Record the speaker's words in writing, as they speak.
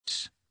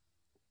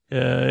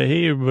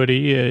Hey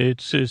everybody,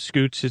 it's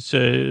Scoots. It's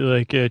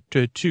like a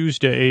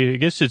Tuesday. I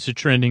guess it's a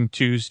trending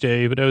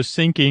Tuesday, but I was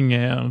thinking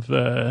of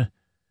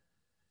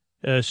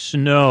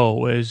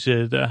snow as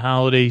the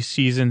holiday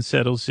season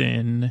settles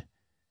in.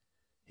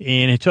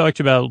 And it talked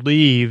about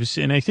leaves,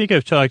 and I think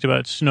I've talked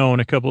about snow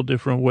in a couple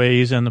different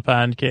ways on the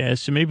podcast,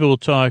 so maybe we'll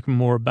talk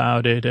more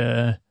about it.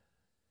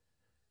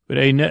 But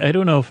I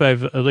don't know if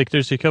I've, I guess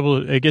there's a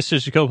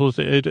couple,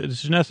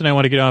 there's nothing I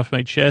want to get off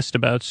my chest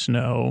about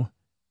snow.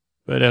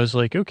 But I was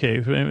like, okay,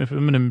 if I'm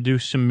going to do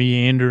some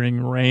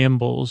meandering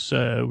rambles,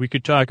 we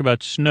could talk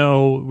about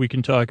snow. We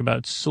can talk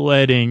about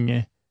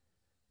sledding,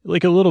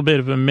 like a little bit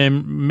of a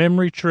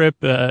memory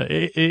trip.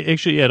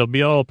 Actually, yeah, it'll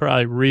be all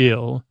probably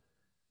real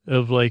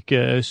of like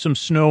some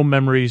snow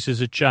memories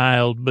as a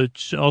child,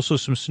 but also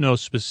some snow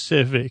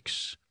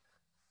specifics.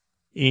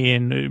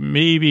 And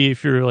maybe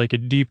if you're like a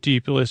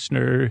deep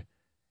listener,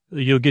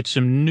 you'll get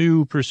some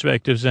new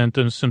perspectives on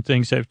some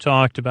things I've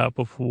talked about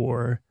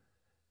before.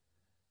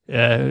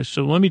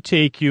 So let me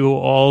take you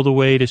all the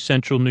way to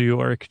central New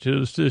York,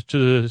 to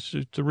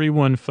the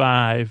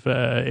 315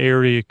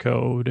 area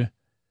code,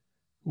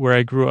 where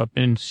I grew up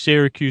in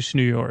Syracuse,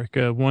 New York.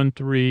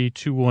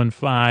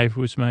 13215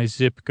 was my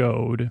zip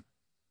code,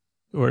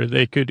 or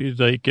they could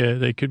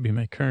be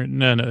my current.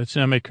 No, it's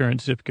not my current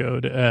zip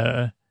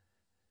code.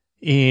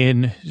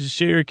 In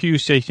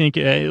Syracuse, I think,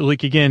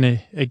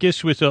 again, I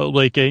guess with,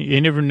 I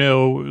never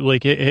know,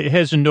 it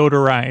has a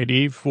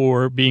notoriety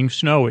for being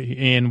snowy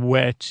and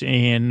wet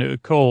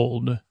and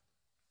cold.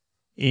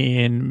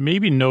 And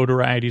maybe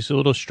notoriety is a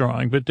little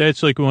strong, but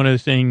that's like one of the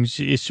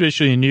things,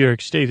 especially in New York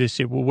State, they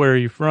say, well, where are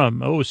you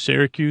from? Oh,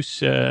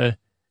 Syracuse. And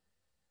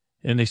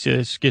they say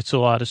this gets a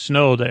lot of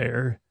snow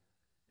there.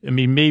 I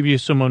mean, maybe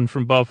someone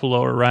from Buffalo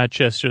or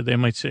Rochester, they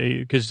might say,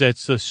 because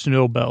that's the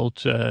snow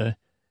belt,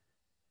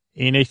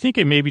 and I think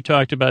I maybe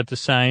talked about the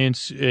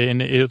science, and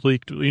it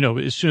like,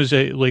 as soon as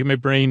my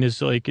brain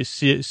is like a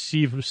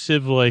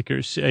sieve-like,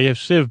 or I have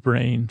sieve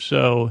brain.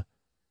 So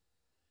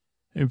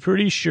I'm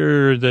pretty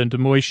sure that the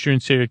moisture in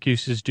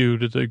Syracuse is due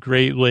to the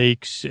Great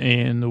Lakes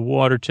and the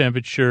water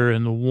temperature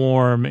and the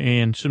warm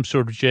and some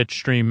sort of jet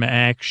stream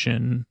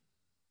action.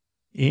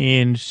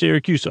 And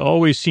Syracuse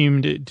always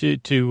seemed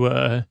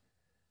to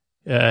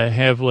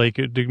have like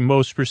the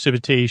most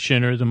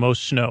precipitation or the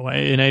most snow.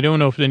 And I don't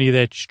know if any of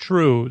that's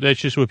true.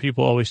 That's just what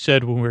people always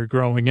said when we were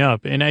growing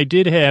up. And I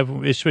did have,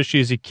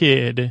 especially as a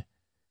kid,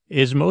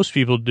 as most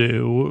people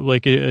do,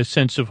 like a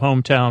sense of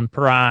hometown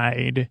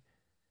pride.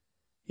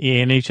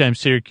 And anytime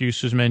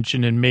Syracuse was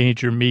mentioned in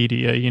major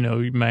media,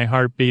 my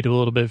heart beat a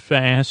little bit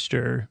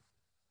faster.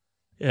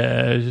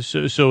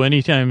 So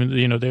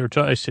anytime, they were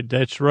talking, I said,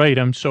 that's right.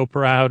 I'm so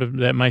proud of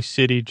that. My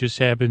city just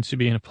happens to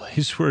be in a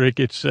place where it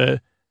gets,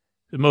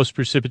 the most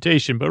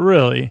precipitation. But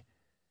really,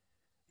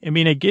 I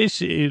mean, I guess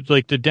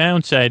the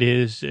downside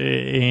is,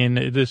 and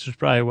this is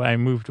probably why I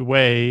moved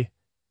away,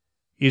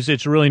 is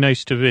it's really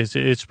nice to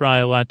visit. It's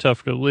probably a lot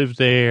tougher to live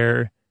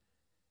there.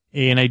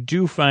 And I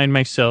do find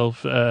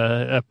myself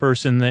a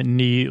person that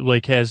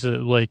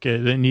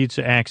that needs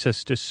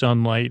access to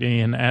sunlight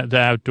and the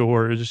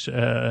outdoors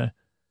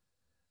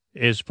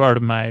as part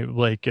of my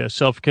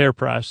self-care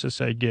process,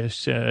 I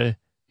guess.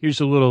 Here's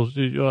a little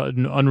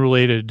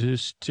unrelated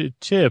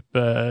tip.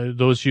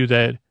 Those of you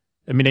that,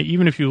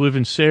 even if you live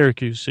in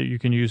Syracuse, you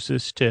can use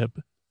this tip.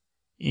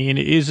 And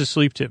it is a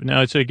sleep tip. Now,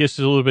 I guess it's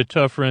a little bit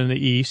tougher in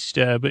the East,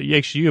 but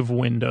you have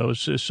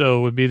windows. So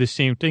it would be the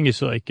same thing.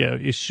 It's like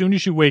as soon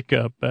as you wake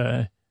up,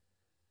 and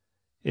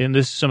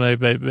this is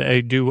something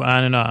I do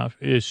on and off.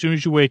 As soon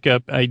as you wake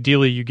up,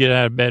 ideally you get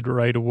out of bed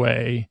right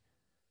away.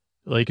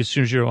 Like as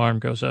soon as your alarm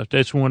goes off.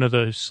 That's one of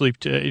the sleep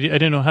I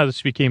didn't know how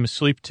this became a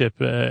sleep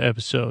tip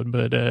episode,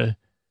 but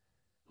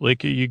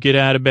you get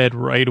out of bed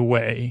right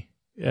away.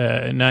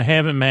 And I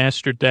haven't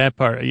mastered that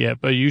part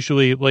yet, but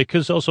usually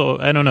because also,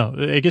 I don't know,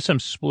 I guess I'm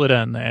split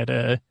on that.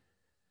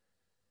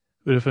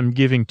 But if I'm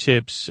giving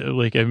tips,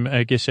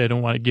 I guess I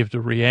don't want to give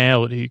the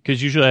reality,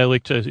 because usually I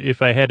like to,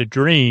 if I had a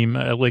dream,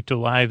 I like to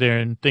lie there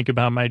and think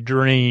about my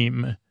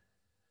dream.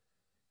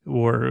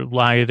 Or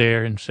lie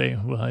there and say,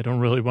 well, I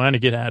don't really want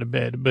to get out of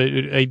bed. But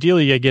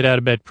ideally, I get out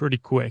of bed pretty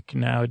quick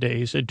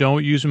nowadays. I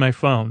don't use my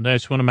phone.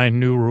 That's one of my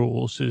new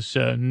rules is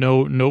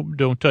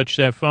don't touch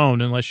that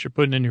phone unless you're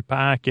putting it in your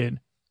pocket.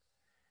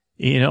 And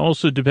it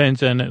also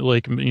depends on,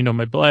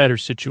 my bladder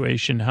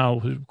situation,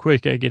 how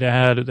quick I get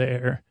out of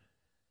there.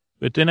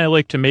 But then I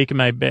like to make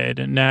my bed.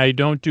 And now I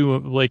don't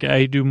do,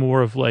 I do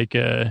more of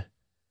a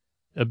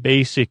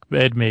basic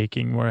bed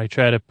making where I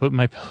try to put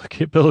my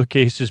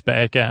pillowcases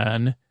back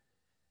on.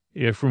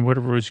 Yeah, from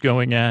whatever was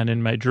going on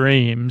in my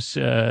dreams,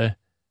 the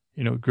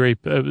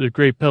great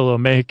pillow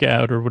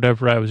makeout or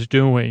whatever I was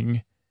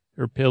doing,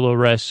 or pillow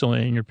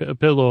wrestling or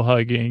pillow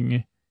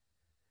hugging.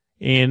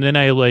 And then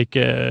I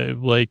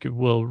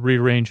will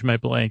rearrange my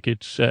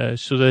blankets, so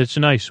that it's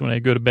nice when I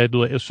go to bed.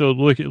 So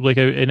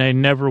and I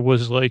never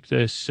was like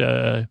this,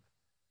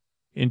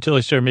 until I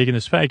started making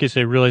this podcast.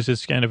 I realized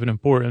it's kind of an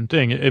important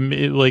thing.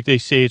 Like they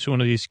say, it's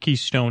one of these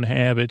keystone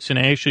habits, and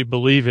I actually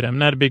believe it. I'm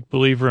not a big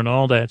believer in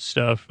all that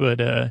stuff,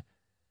 but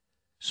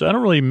So I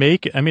don't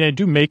really I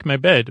do make my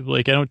bed.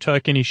 Like, I don't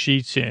tuck any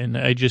sheets in.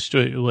 I just,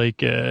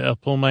 I'll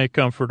pull my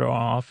comforter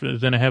off.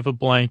 Then I have a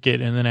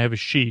blanket, and then I have a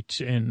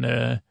sheet.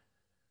 And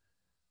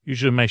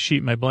usually my sheet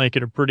and my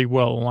blanket are pretty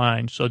well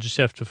aligned. So I'll just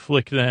have to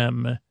flick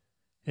them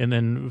and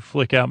then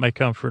flick out my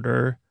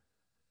comforter.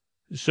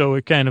 So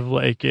it kind of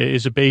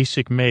is a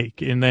basic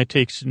make, and that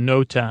takes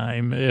no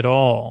time at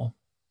all.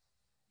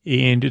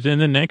 And then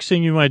the next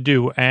thing you want to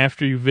do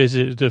after you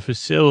visit the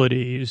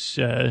facilities,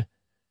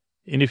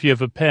 and if you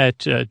have a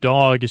pet,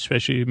 dog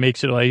especially, it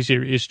makes it a lot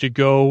easier, is to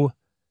go,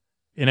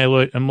 and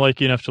I'm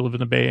lucky enough to live in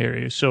the Bay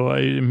Area, so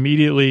I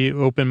immediately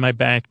open my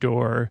back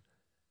door.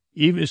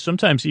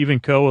 Sometimes even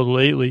Koa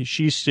lately,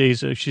 she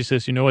says,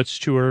 you know, it's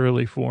too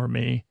early for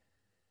me,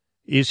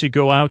 is to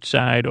go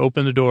outside,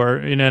 open the door,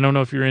 and I don't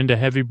know if you're into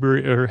heavy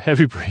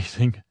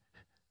breathing.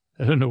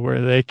 I don't know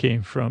where that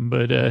came from,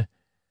 but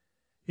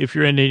if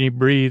you're into any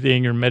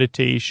breathing or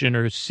meditation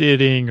or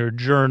sitting or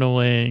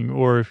journaling,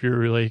 or if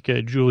you're like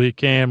a Julia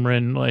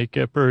Cameron, like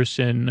a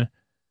person,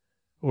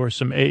 or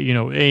some,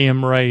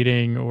 AM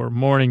writing or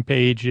morning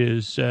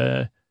pages,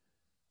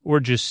 or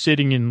just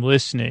sitting and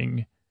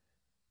listening,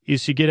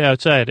 is to get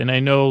outside. And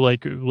I know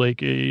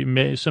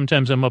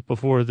sometimes I'm up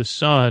before the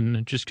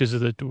sun just because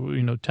of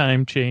the,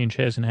 time change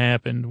hasn't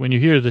happened. When you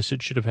hear this,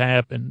 it should have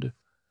happened.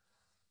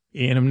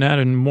 And I'm not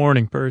a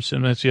morning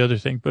person. That's the other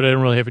thing. But I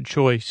don't really have a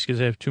choice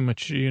because I have too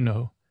much,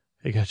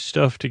 I got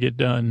stuff to get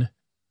done.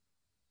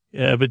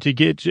 But to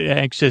get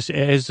access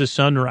as the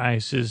sun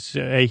rises,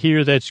 I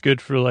hear that's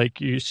good for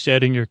you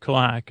setting your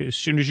clock. As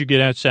soon as you get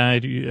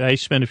outside, I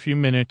spend a few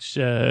minutes,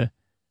 and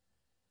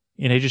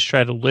I just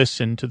try to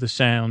listen to the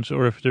sounds,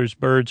 or if there's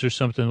birds or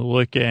something to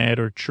look at,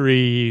 or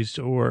trees,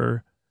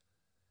 or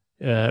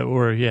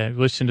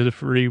listen to the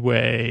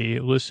freeway,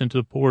 listen to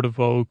the Port of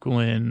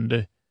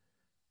Oakland.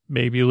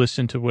 Maybe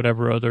listen to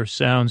whatever other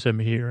sounds I'm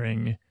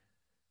hearing.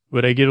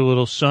 But I get a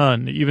little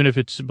sun, even if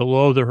it's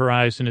below the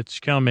horizon, it's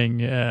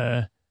coming.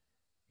 And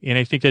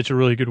I think that's a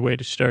really good way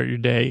to start your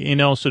day. And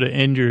also to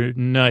end your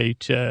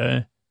night.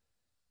 I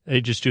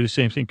just do the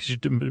same thing because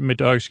my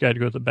dog's got to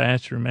go to the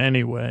bathroom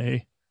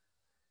anyway.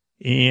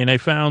 And I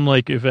found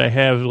if I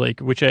have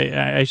which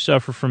I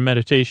suffer from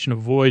meditation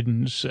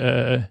avoidance,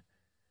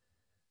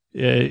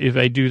 if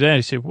I do that,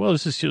 I say, well,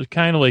 this is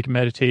kind of like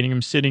meditating.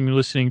 I'm sitting,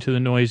 listening to the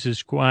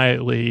noises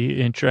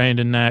quietly and trying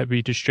to not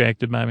be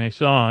distracted by my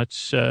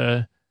thoughts.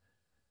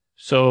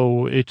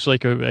 So it's I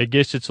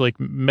guess it's like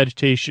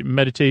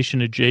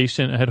meditation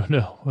adjacent. I don't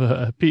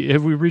know.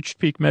 Have we reached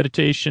peak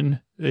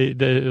meditation?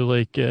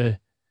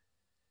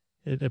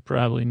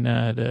 Probably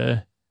not.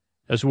 I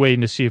was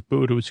waiting to see if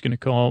Buddha was going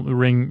to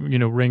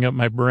ring up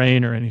my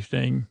brain or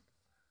anything.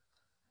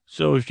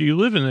 So if you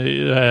live in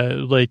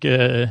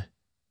the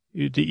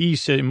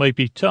east, it might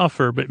be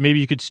tougher, but maybe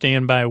you could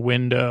stand by a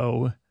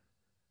window.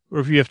 Or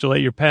if you have to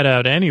let your pet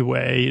out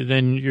anyway,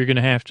 then you're going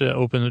to have to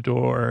open the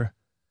door.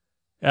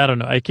 I don't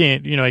know. I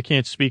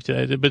can't speak to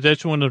that. But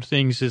that's one of the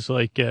things is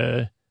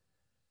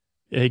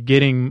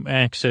getting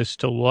access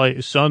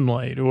to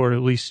sunlight, or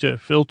at least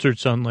filtered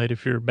sunlight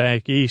if you're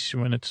back east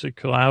when it's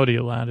cloudy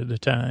a lot of the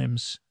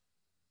times.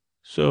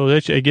 So I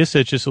guess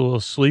that's just a little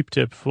sleep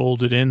tip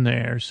folded in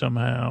there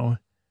somehow.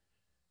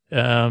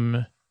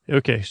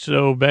 Okay,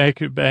 so back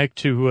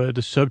to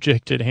the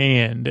subject at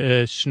hand.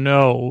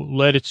 Snow,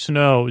 let it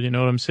snow. You know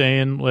what I'm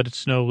saying? Let it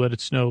snow, let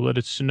it snow, let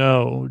it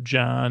snow,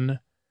 John.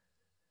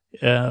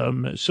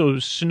 So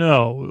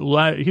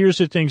snow. Here's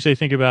the things I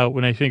think about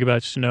when I think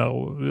about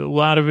snow. A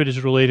lot of it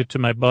is related to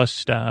my bus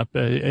stop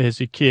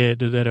as a kid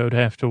that I would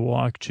have to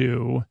walk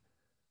to,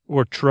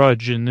 or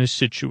trudge in this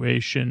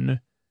situation,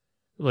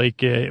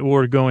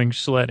 or going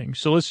sledding.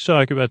 So let's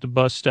talk about the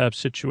bus stop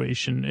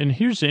situation. And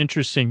here's the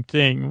interesting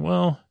thing.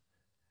 Well,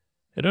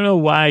 I don't know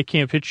why I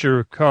can't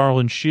picture Carl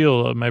and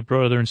Sheila, my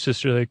brother and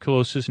sister, the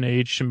closest in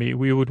age to me.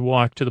 We would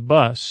walk to the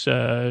bus.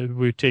 We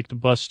would take the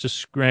bus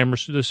to grammar.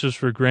 This is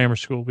for grammar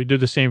school. We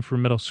did the same for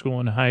middle school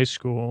and high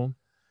school.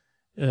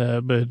 These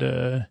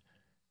are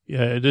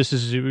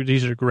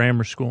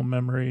grammar school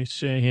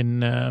memories.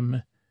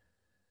 And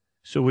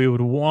so we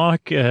would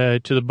walk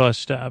to the bus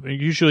stop. And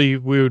usually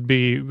we would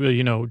be,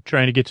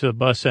 trying to get to the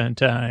bus on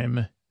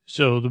time.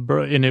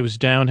 And it was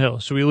downhill.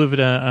 So we lived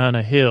on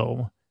a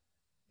hill.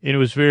 And it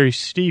was a very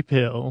steep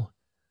hill,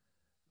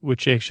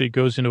 which actually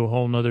goes into a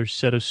whole nother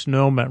set of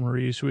snow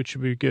memories, which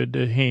would be good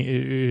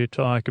to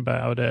talk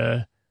about.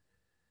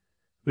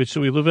 But so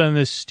we lived on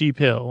this steep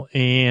hill,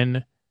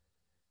 and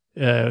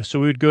so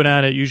we would go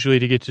down it usually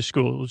to get to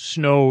school.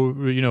 Snow, I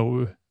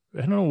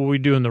don't know what we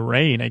do in the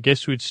rain. I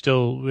guess we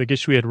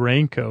had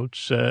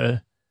raincoats.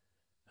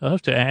 I'll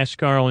have to ask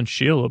Carl and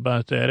Sheila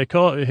about that.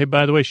 Hey,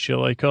 by the way,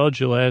 Sheila, I called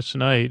you last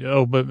night.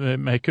 Oh, but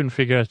I couldn't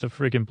figure out the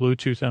freaking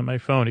Bluetooth on my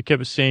phone. It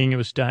kept saying it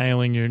was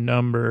dialing your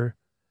number.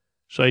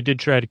 So I did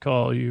try to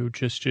call you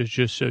just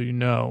so you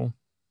know.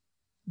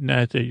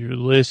 Not that you're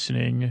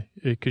listening,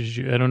 because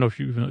I don't know if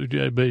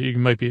but you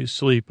might be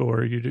asleep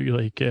or you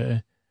do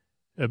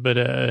but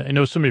I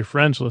know some of your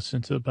friends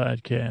listen to the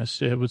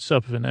podcast. What's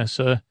up,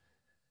 Vanessa?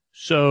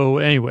 So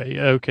anyway,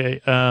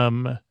 okay.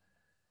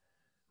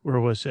 where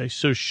was I?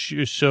 So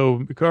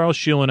Carl,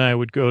 Sheila, and I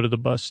would go to the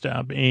bus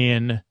stop,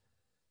 and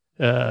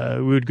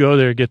we would go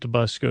there, get the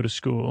bus, go to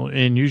school.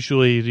 And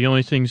usually the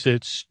only things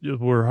that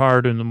were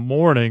hard in the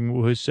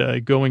morning was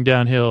going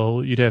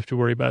downhill. You'd have to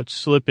worry about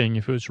slipping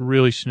if it was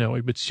really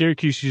snowy. But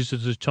Syracuse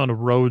uses a ton of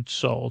road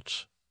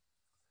salt.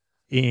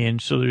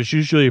 And so there's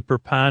usually a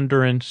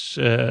preponderance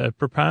of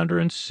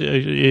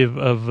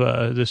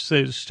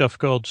this stuff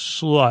called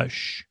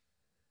slush.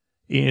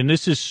 And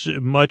this is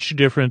much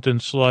different than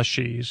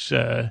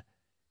slushies.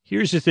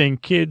 Here's the thing.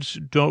 Kids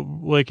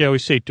don't, like I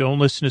always say, don't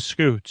listen to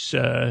Scoots.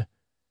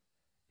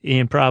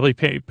 And probably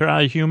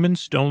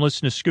humans don't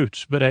listen to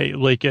Scoots. But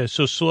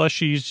so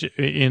slushies,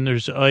 and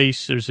there's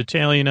ice, there's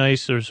Italian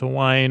ice, there's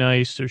Hawaiian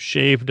ice, there's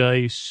shaved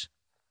ice,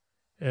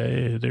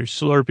 there's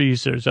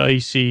Slurpees, there's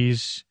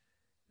ices.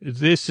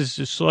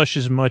 Slush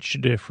is much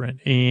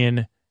different.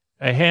 And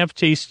I have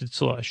tasted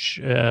slush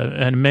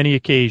on many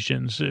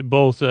occasions,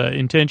 both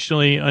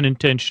intentionally,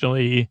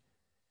 unintentionally,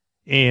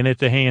 and at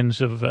the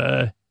hands of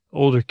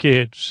older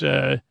kids.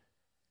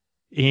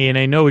 And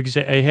I know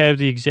I have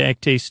the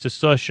exact taste of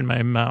slush in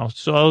my mouth,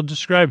 so I'll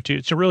describe it to you.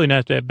 It's really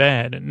not that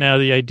bad. Now,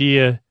 the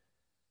idea,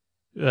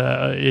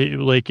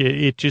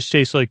 it just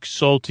tastes like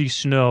salty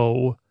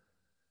snow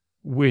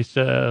with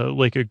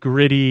like a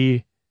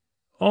gritty,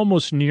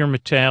 almost near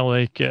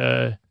metallic,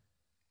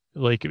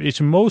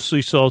 it's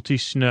mostly salty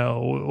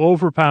snow,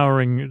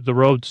 overpowering the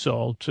road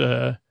salt,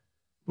 but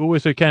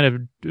with a kind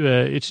of,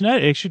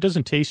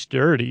 doesn't taste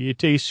dirty. It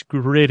tastes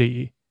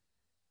gritty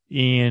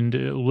and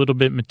a little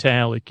bit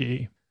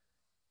metallic-y.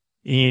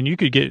 And you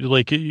could get,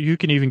 you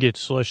can even get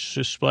slush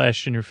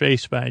splashed in your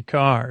face by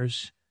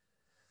cars.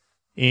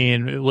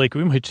 And,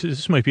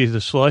 this might be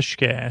the slush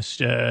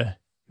cast,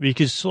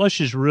 because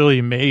slush is really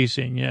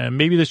amazing.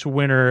 Maybe this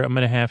winter I'm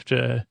going to have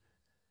to,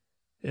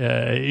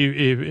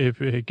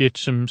 if get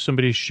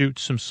somebody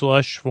shoots some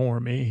slush for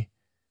me,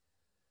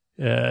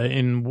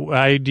 and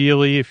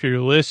ideally, if you're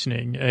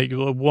listening,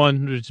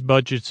 its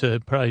budget's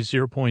probably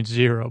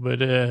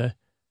 0.0,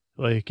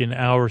 but in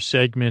hour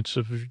segments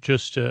of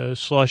just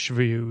slush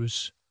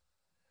views.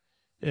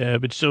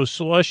 But so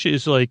slush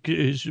is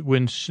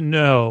when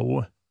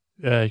snow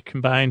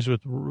combines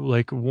with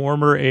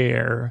warmer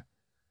air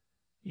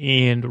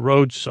and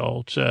road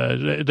salt.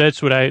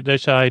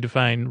 That's how I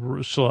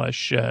define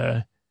slush.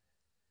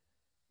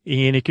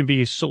 And it can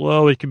be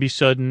slow, it can be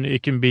sudden,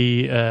 it can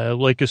be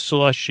like a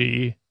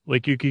slushy.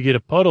 Like you could get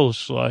a puddle of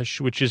slush,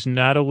 which is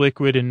not a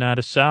liquid and not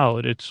a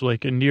solid. It's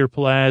like a near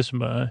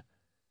plasma.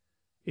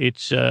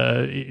 It's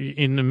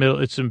in the middle.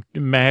 It's a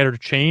matter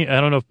change. I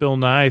don't know if Bill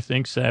Nye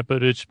thinks that,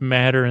 but it's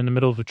matter in the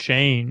middle of a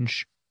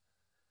change.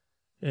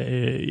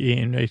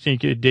 And I think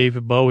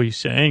David Bowie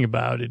sang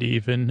about it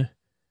even.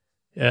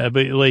 But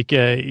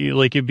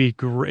it'd be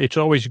it's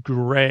always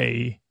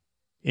gray.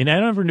 And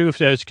I never knew if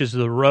that was because of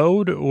the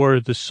road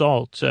or the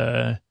salt.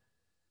 I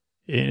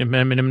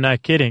mean, I'm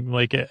not kidding.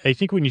 I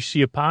think when you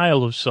see a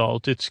pile of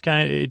salt, it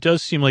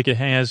does seem like it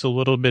has a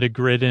little bit of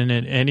grit in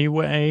it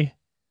anyway.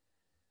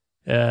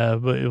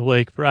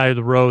 But probably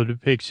the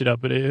road picks it up,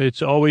 but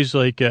it's always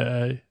like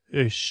a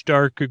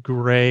stark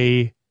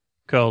gray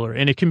color.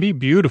 And it can be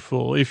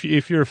beautiful if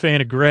you're a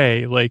fan of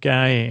gray, like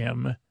I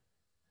am.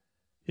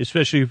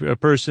 Especially a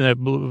person that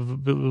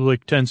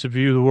tends to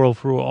view the world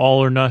through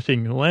all or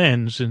nothing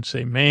lens and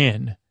say,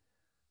 man,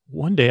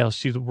 one day I'll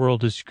see the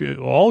world as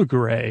all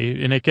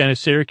gray. And kind of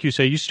Syracuse,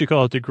 I used to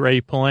call it the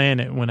gray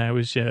planet when I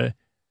was in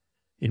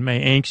my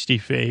angsty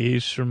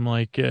phase from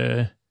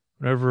whenever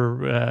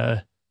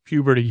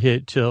puberty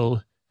hit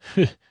till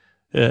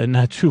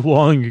not too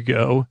long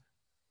ago.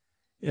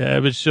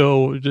 But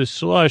so the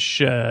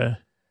slush.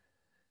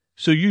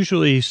 So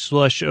usually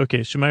slush,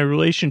 okay, so my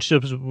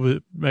relationships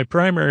with, my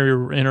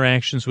primary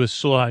interactions with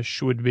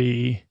slush would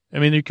be, I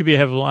mean, there could be, I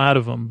have a lot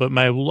of them, but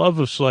my love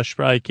of slush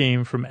probably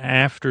came from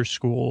after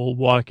school,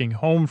 walking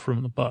home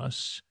from the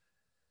bus,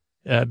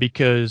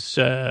 because,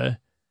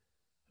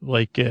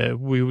 we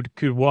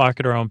could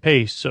walk at our own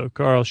pace. So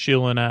Carl,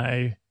 Sheila, and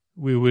I,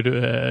 we would,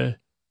 I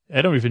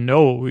don't even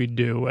know what we'd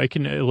do. I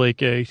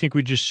think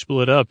we just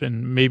split up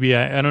and maybe,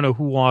 I don't know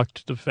who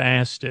walked the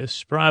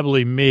fastest,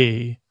 probably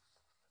me.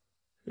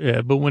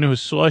 Yeah, but when it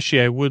was slushy,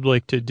 I would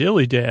like to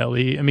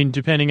dilly-dally. I mean,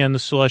 depending on the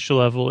slush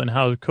level and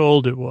how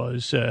cold it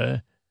was,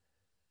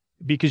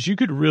 because you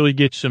could really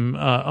get some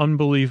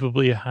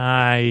unbelievably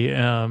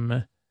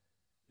high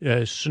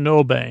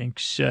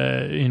snowbanks,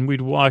 and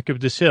we'd walk up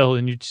this hill,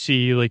 and you'd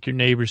see, your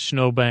neighbor's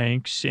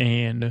snowbanks,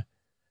 and,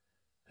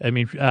 I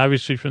mean,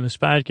 obviously from this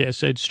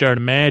podcast, I'd start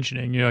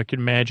imagining, I could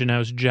imagine I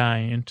was a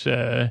giant.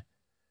 I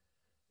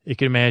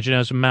could imagine I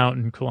was a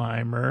mountain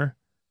climber.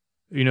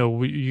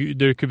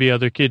 There could be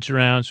other kids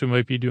around, so we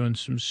might be doing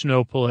some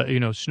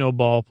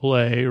snowball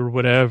play or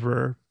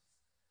whatever.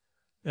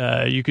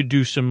 You could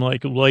do some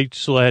light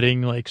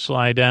sledding,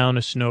 slide down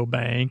a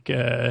snowbank.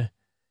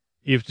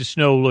 If the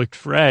snow looked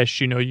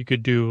fresh, you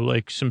could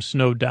do some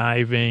snow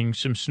diving,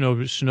 some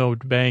snow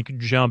bank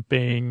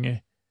jumping.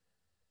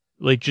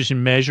 like just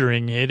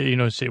measuring it,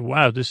 say,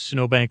 wow, this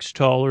snowbank's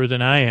taller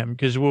than I am.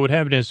 Because what would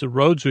happen is the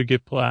roads would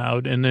get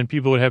plowed and then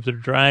people would have their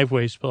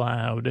driveways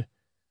plowed.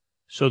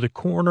 So the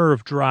corner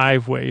of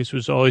driveways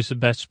was always the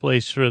best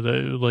place for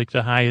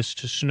the highest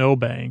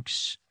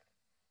snowbanks.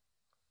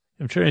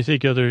 I'm trying to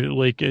think other,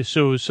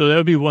 so that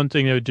would be one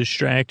thing that would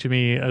distract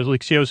me. I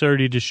was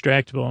already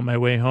distractible on my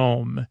way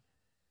home.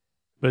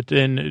 But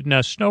then,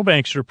 now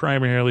snowbanks are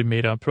primarily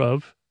made up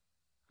of,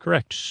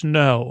 correct,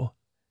 snow.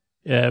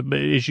 But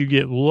as you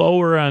get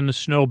lower on the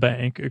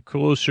snowbank,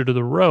 closer to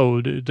the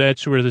road,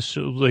 that's where the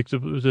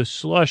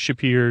slush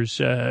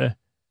appears, in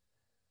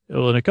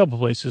a couple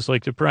places.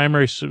 Like the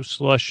primary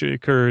slush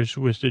occurs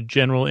with the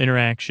general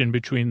interaction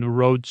between the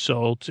road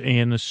salt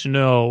and the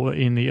snow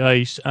in the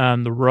ice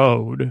on the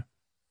road.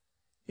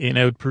 And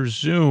I would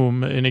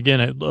presume, and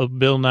again,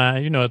 Bill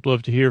Nye, I'd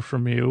love to hear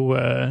from you.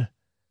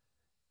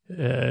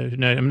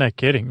 No, I'm not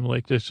kidding.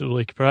 Like this,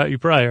 you probably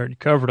already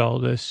covered all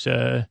this.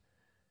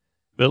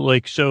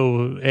 But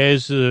so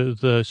as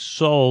the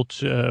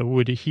salt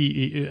would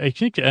heat,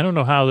 I don't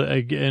know how,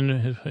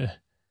 again, a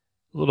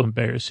little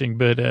embarrassing,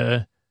 but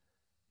I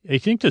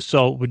think the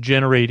salt would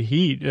generate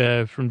heat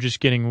from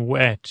just getting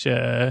wet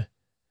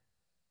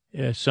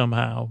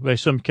somehow by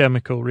some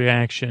chemical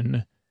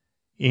reaction.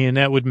 And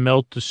that would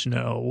melt the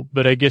snow.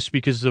 But I guess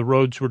because the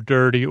roads were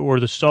dirty or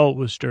the salt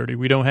was dirty,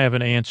 we don't have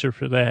an answer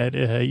for that,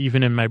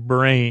 even in my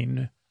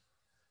brain.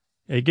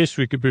 I guess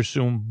we could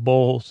presume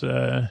both.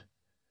 That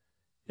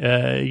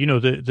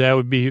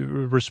would be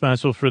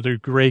responsible for the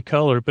gray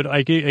color. But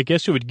I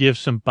guess it would give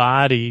some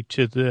body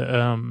to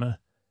the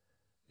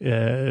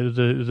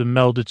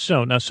melted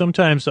snow. Now,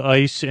 sometimes the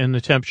ice and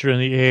the temperature in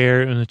the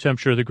air and the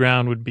temperature of the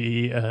ground would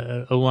be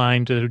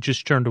aligned to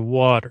just turn to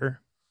water.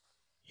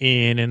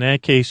 And in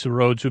that case, the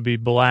roads would be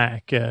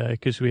black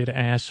because we had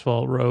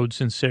asphalt roads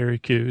in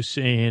Syracuse,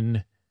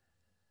 and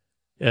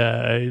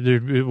there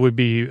would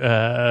be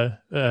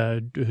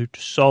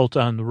salt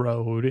on the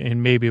road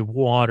and maybe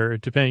water,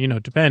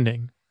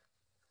 depending.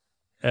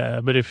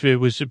 But if it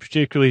was a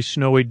particularly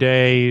snowy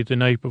day the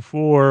night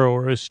before,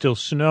 or it's still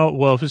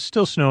if it's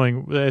still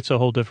snowing, that's a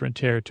whole different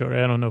territory.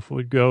 I don't know if it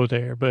would go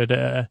there,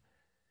 but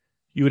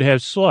you would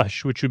have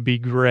slush, which would be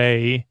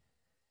gray.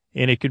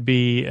 And it could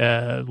be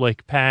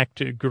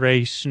packed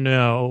gray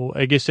snow.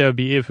 I guess that would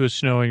be if it was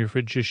snowing or if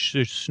it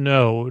just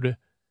snowed.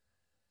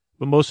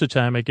 But most of the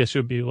time, I guess it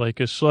would be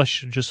like a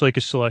slush, just like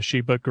a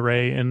slushy, but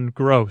gray and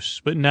gross.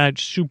 But not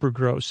super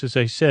gross, as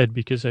I said,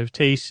 because I've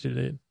tasted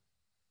it.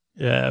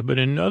 But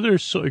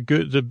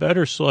the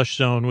better slush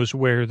zone was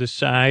where the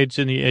sides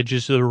and the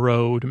edges of the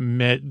road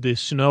met the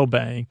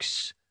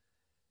snowbanks.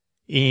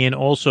 And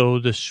also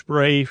the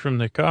spray from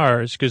the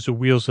cars, because the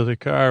wheels of the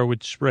car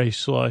would spray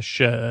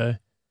slush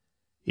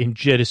and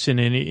jettison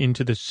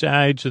into the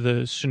sides of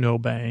the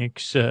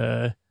snowbanks.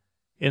 And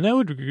that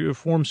would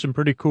form some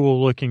pretty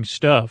cool looking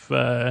stuff.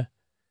 I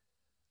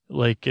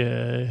don't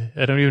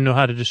even know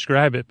how to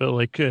describe it,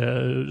 but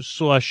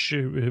slush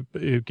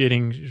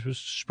getting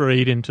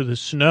sprayed into the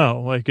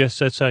snow. I guess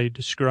that's how you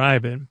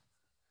describe it.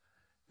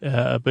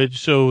 But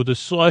so the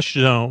slush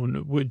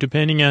zone,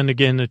 depending on,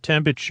 again, the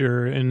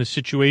temperature and the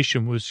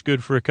situation, was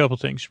good for a couple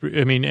things.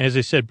 I mean, as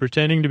I said,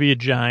 pretending to be a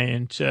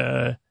giant,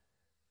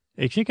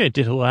 I think I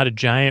did a lot of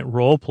giant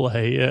role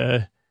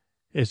play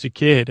as a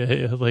kid.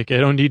 I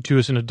don't need to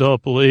as an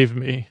adult, believe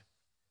me.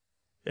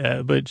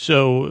 But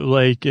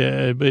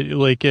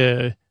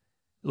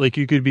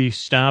you could be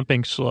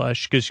stomping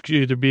slush because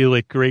there'd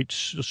be great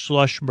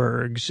slush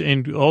bergs,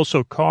 and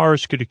also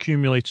cars could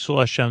accumulate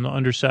slush on the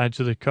undersides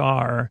of the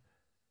car,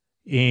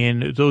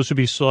 and those would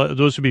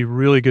be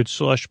really good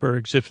slush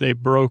bergs if they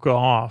broke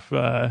off.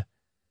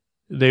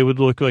 They would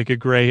look like a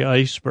gray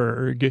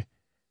iceberg.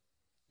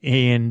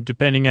 And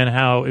depending on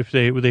if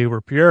they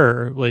were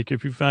pure,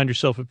 if you found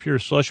yourself a pure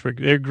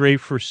slushberg, they're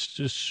great for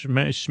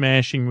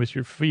smashing with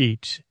your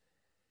feet.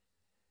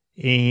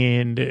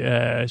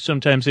 And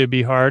sometimes they'd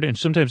be hard, and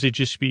sometimes they'd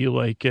just be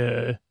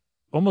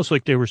almost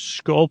like they were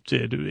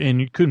sculpted, and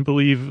you couldn't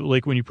believe,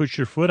 when you put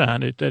your foot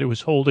on it, that it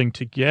was holding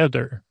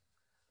together.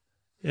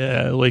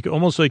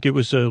 Almost like it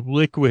was a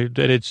liquid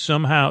that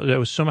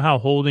was somehow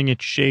holding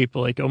its shape,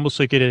 almost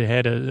like it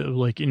had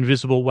a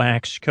invisible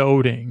wax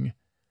coating.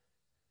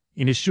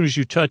 And as soon as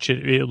you touch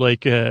it, it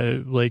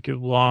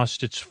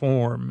lost its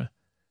form.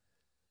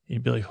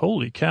 You'd be like,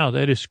 holy cow,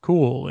 that is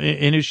cool.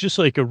 And it's just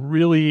a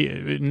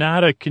really,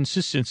 not a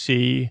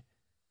consistency.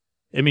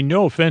 I mean,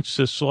 no offense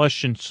to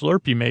slush and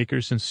Slurpee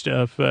makers and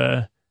stuff,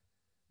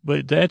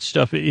 but that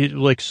stuff,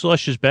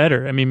 slush is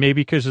better. I mean,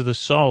 maybe because of the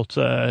salt,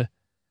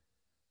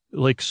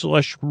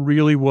 slush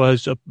really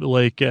was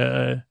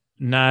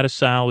not a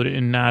solid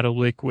and not a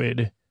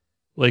liquid.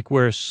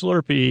 Where a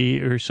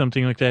Slurpee or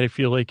something like that, I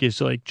feel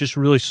is just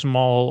really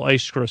small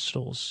ice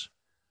crystals.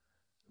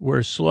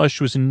 Where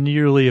slush was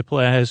nearly a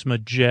plasma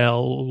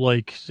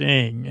gel-like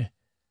thing.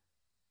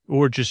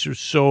 Or just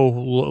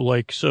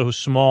so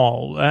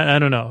small. I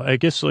don't know. I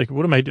guess, what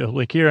am I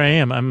doing? Here I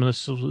am. I'm the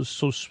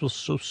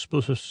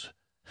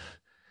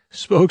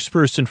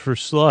spokesperson for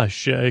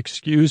slush.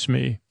 Excuse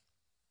me.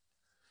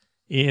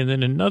 And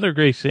then another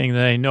great thing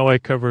that I know I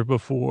covered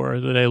before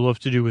that I love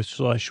to do with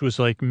slush was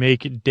like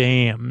make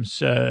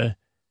dams,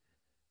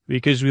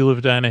 because we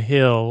lived on a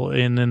hill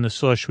and then the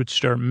slush would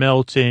start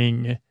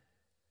melting.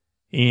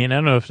 And I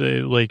don't know if they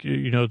like,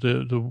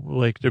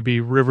 like there'd be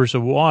rivers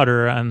of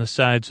water on the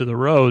sides of the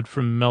road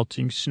from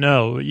melting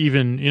snow,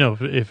 even,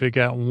 if it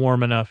got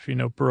warm enough,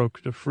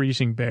 broke the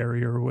freezing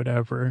barrier or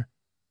whatever.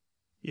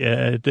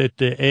 Yeah, that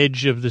the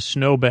edge of the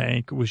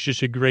snowbank was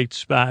just a great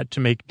spot to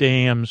make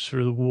dams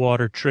for the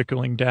water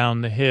trickling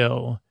down the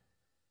hill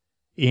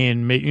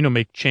and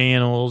make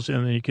channels,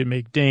 and then you could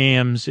make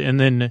dams. And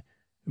then,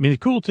 I mean, the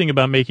cool thing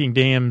about making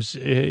dams,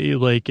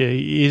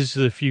 is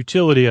the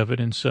futility of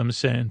it in some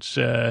sense,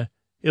 at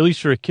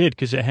least for a kid,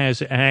 because it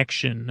has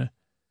action.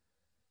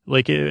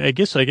 Like, I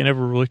guess I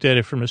never looked at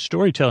it from a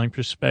storytelling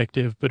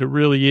perspective, but it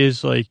really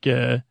is like,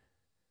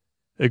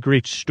 a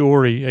great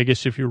story, I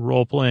guess, if you're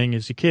role playing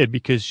as a kid,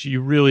 because you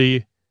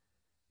really,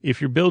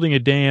 if you're building a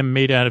dam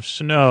made out of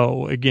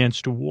snow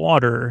against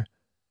water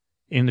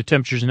and the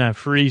temperature's not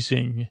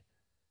freezing,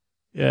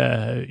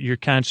 you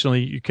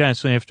constantly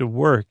have to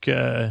work.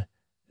 There's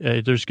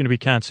going to be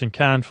constant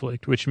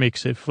conflict, which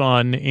makes it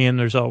fun. And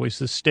there's always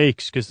the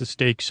stakes, because the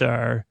stakes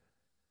are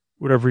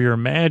whatever you're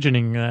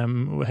imagining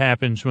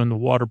happens when the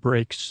water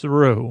breaks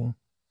through.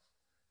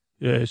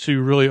 So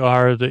you really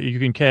are you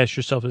can cast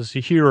yourself as a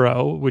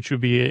hero, which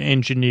would be an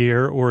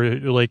engineer or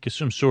like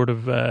some sort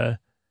of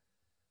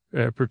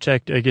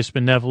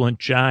benevolent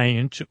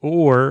giant.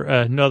 Or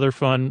another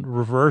fun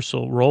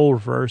role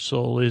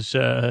reversal is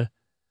to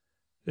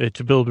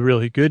build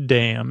really good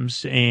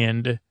dams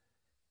and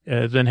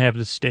then have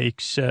the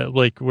stakes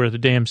like where the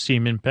dams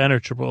seem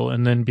impenetrable,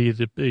 and then be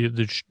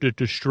the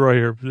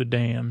destroyer of the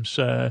dams.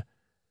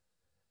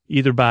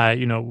 Either by,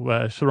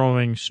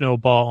 throwing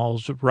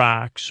snowballs,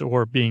 rocks,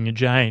 or being a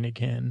giant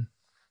again.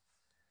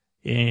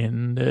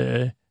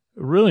 And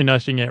really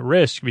nothing at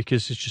risk,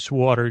 because it's just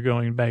water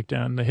going back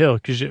down the hill.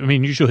 Because, I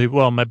mean, usually,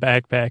 my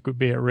backpack would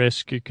be at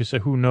risk, because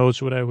who knows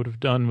what I would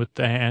have done with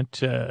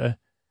that.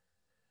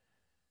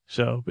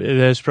 So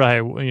that's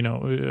probably,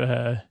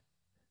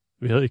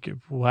 like,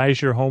 why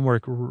is your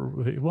homework?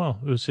 Well,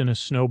 it was in a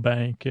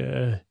snowbank.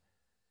 The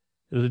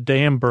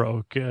dam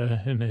broke,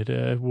 and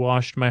it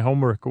washed my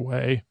homework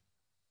away.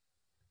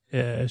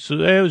 So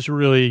that was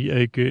really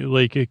a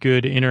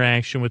good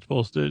interaction with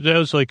both. That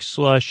was like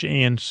slush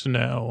and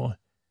snow.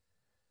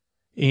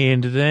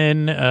 And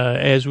then,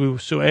 as we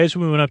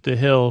went up the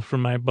hill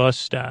from my bus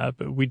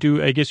stop,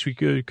 I guess we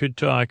could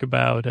talk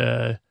about,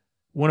 a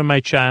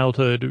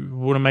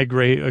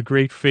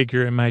great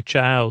figure in my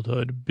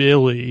childhood,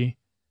 Billy,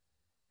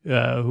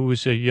 who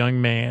was a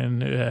young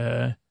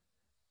man,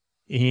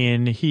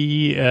 and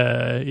he,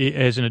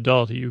 as an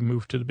adult, he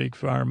moved to the big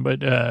farm,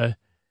 but,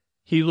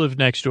 he lived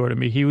next door to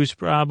me. He was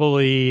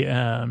probably,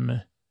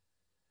 I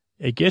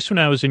guess when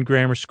I was in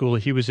grammar school,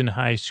 he was in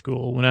high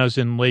school. When I was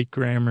in late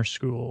grammar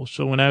school.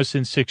 So when I was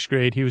in sixth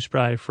grade, he was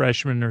probably a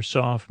freshman or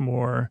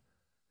sophomore.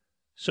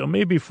 So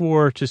maybe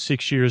 4 to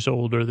 6 years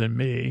older than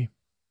me.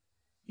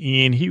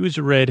 And he was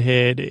a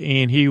redhead,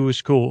 and he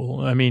was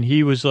cool. I mean,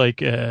 he was like,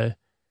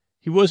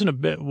 he wasn't a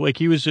bit, like,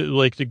 he was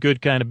like the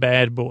good kind of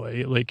bad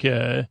boy. Like,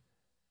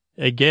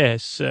 I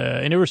guess,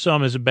 I never saw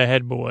him as a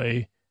bad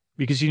boy,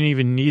 because he didn't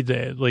even need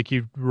that. Like,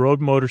 he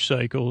rode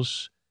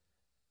motorcycles,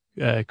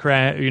 like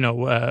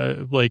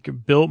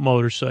built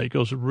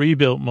motorcycles,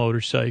 rebuilt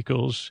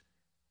motorcycles,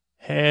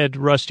 had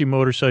rusty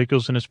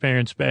motorcycles in his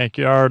parents'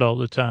 backyard all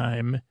the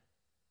time,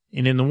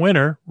 and in the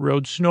winter,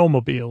 rode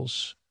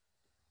snowmobiles.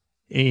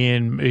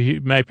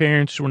 And my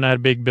parents were not a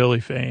big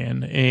Billy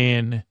fan,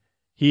 and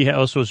he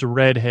also was a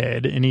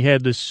redhead, and he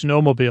had this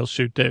snowmobile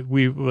suit that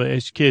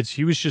as kids,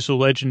 he was just a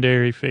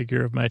legendary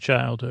figure of my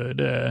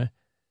childhood,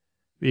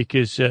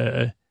 because,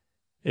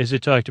 as I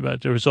talked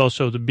about, there was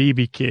also the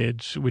BB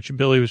Kids, which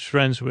Billy was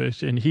friends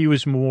with, and he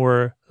was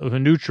more of a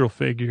neutral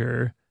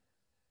figure,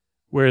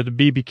 where the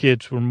BB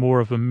Kids were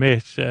more of a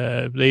myth.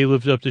 They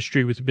lived up the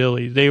street with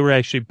Billy. They were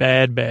actually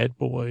bad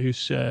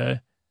boys,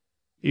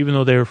 even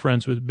though they were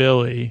friends with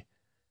Billy.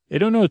 I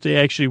don't know what they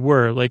actually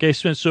were. Like, I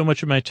spent so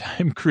much of my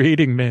time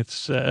creating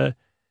myths and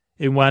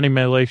wanting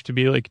my life to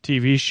be like a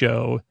TV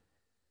show,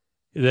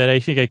 that I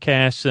think I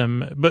cast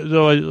them. But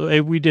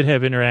though we did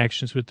have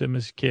interactions with them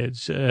as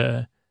kids,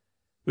 so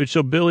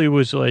Billy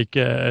was like,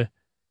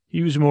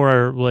 he was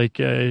more like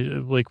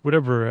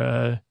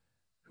whatever,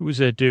 who was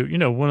that dude?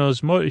 One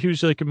of those, he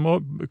was like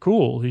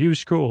cool. He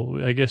was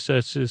cool. I guess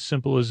that's as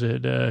simple as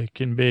it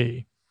can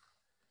be.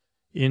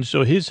 And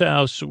so his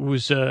house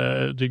was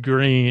the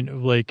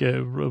green, like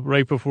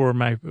right before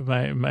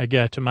I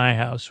got to my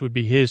house would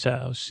be his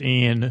house.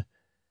 And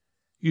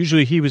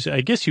usually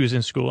I guess he was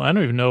in school. I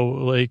don't even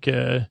know, I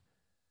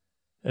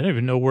don't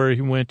even know where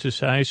he went to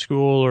high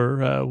school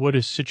or what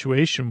his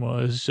situation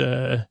was.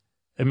 I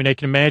mean, I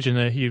can imagine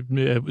that he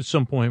at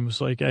some point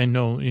was like, I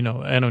know,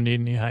 I don't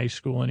need any high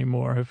school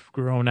anymore. I've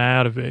grown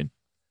out of it.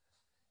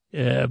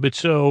 But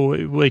so,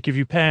 like, if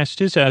you passed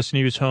his house and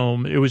he was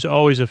home, it was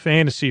always a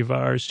fantasy of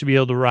ours to be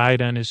able to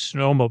ride on his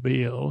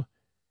snowmobile.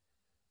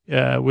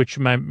 which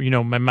my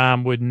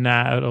mom would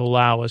not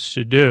allow us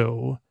to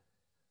do.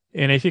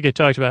 And I think I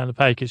talked about it in the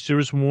podcast. There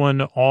was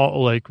one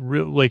I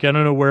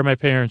don't know where my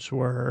parents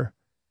were,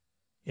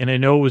 and I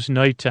know it was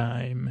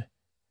nighttime,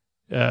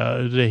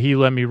 that he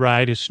let me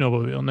ride his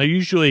snowmobile. Now,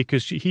 usually,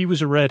 because he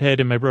was a redhead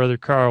and my brother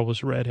Carl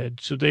was a redhead,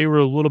 so they were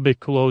a little bit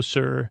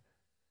closer.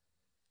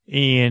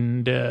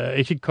 And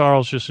I think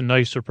Carl's just a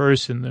nicer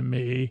person than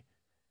me.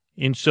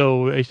 And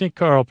so I think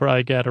Carl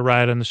probably got a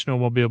ride on the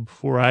snowmobile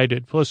before I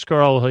did. Plus,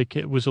 Carl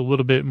was a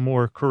little bit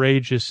more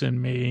courageous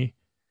than me.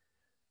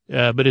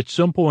 But at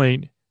some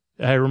point,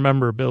 I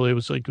remember Billy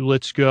was like,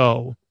 "Let's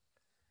go."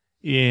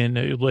 And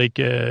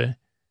the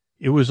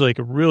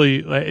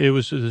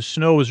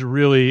snow was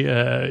really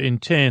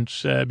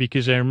intense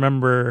because I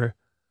remember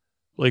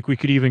we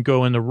could even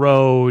go in the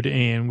road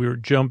and we were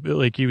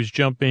he was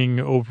jumping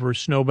over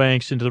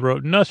snowbanks into the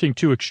road. Nothing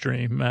too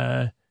extreme.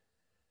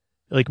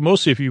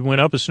 Mostly if you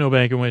went up a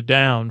snowbank and went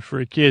down,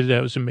 for a kid,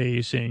 that was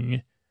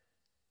amazing.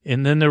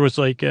 And then there was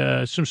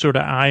some sort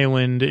of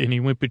island and he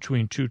went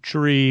between two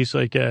trees,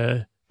 like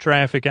a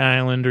traffic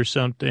island or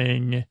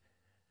something.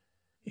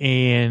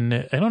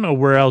 And I don't know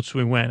where else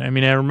we went. I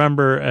mean, I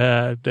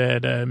remember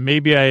that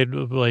maybe I had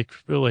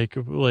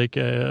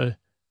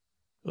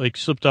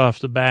slipped off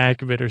the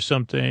back of it or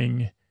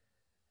something.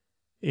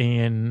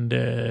 And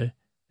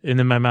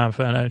then my mom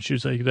found out, and she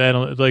was like,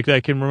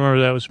 I can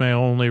remember that was my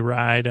only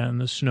ride on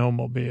the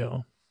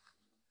snowmobile.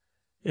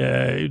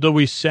 Though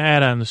we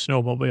sat on the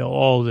snowmobile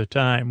all the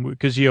time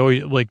because he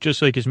always,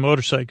 just like his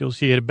motorcycles,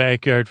 he had a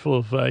backyard full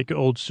of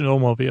old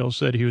snowmobiles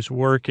that he was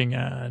working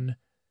on.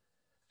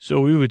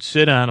 So we would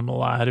sit on them a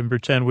lot and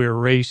pretend we were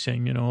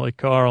racing, like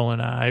Carl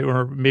and I,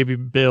 or maybe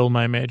Bill,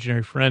 my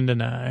imaginary friend,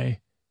 and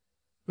I.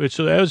 But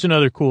so that was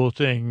another cool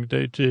thing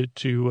and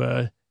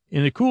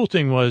the cool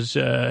thing was,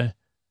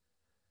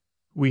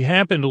 we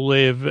happened to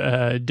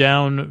live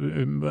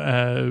down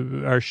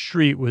our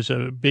street was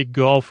a big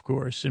golf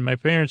course, and my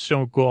parents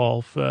don't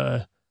golf,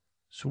 so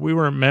we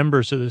weren't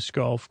members of this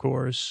golf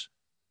course.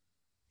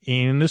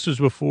 And this was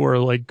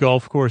before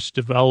golf course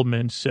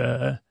developments.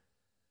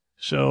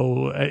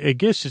 So I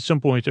guess at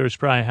some point there was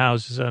probably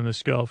houses on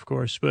this golf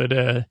course, but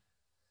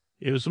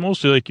it was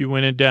mostly you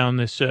went in down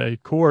this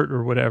court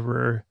or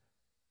whatever,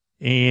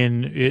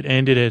 and it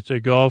ended at the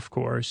golf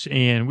course.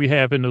 And we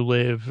happened to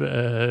live,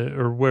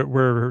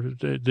 where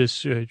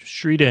this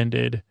street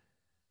ended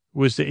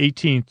was the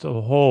 18th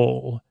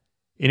hole.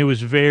 And it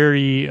was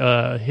very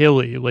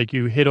hilly,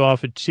 you hit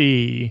off a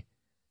tee,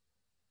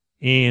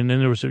 and then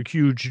there was a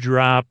huge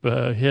drop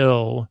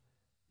hill,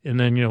 and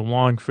then,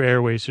 long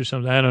fairways or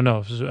something. I don't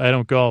know. I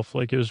don't golf.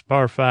 It was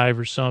par 5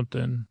 or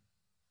something.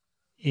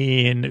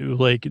 And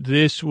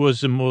this was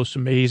the most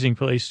amazing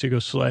place to go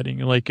sledding.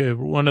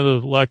 One of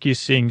the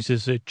luckiest things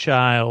as a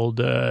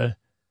child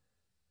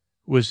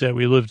was that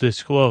we lived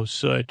this close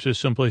to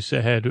someplace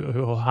that had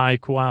high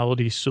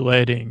quality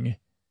sledding,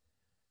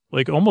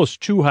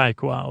 almost too high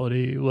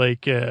quality.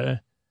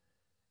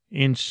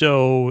 And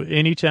so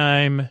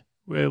anytime,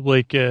 I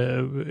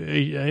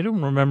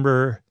don't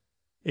remember.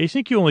 I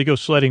think you only go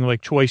sledding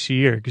twice a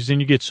year because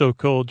then you get so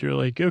cold. You're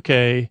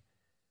okay.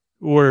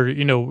 Or,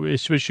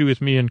 especially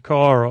with me and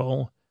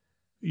Carl,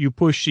 you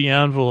push the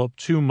envelope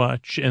too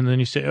much and then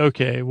you say,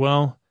 okay,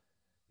 well,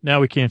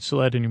 now we can't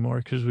sled anymore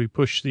because we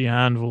pushed the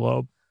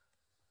envelope.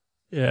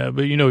 Yeah,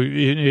 but,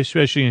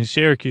 especially in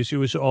Syracuse, it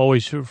was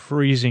always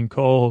freezing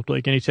cold.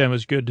 Anytime it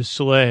was good to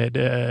sled.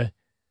 And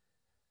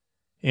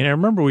I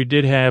remember we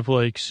did have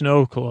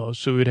snow clothes,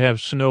 so we'd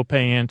have snow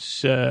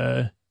pants,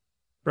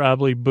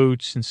 probably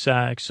boots and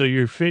socks. So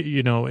you're fit,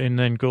 and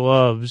then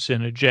gloves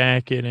and a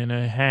jacket and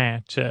a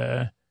hat,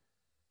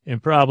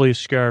 and probably a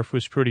scarf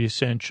was pretty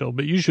essential,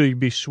 but usually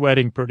you'd be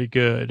sweating pretty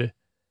good.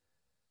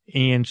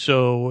 And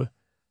so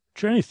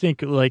trying to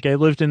think, I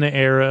lived in the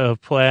era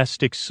of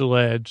plastic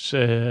sleds.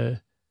 I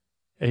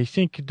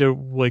think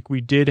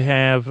we did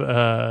have,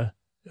 a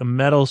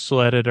metal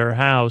sled at our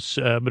house,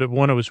 but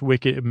one it was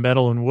wicked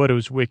metal and wood. It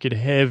was wicked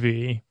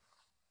heavy.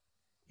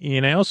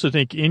 And I also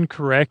think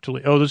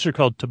incorrectly, those are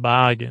called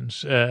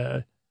toboggans.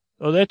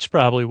 That's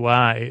probably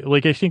why.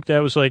 I think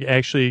that was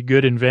actually a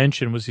good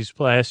invention was these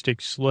plastic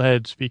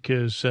sleds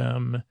because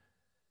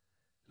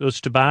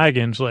those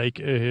toboggans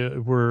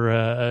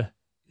were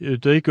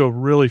they go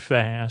really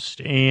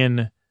fast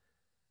and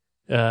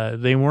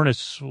they weren't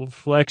as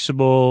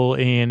flexible,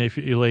 and if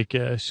you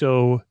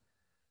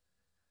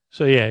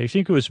so yeah, I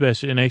think it was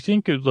best. And I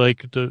think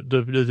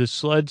the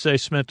sleds I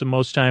spent the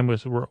most time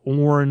with were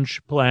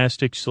orange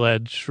plastic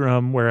sleds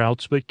from where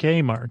else but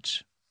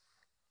Kmart's.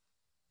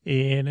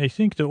 And I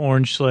think the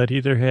orange sled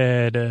either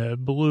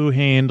had blue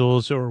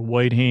handles or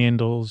white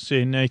handles.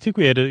 And I think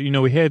we had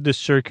we had the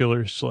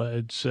circular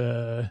sleds.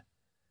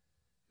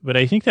 But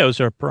I think that was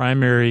our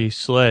primary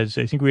sleds.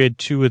 I think we had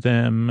 2 of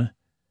them.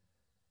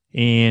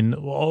 And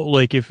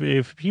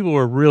if people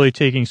were really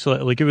taking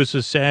sled, if it was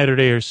a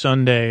Saturday or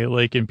Sunday,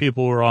 and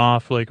people were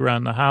off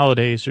around the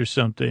holidays or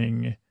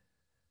something,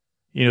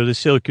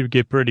 this hill could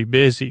get pretty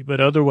busy.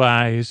 But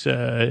otherwise,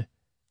 it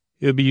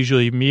would be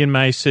usually me and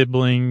my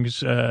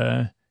siblings,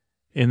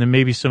 and then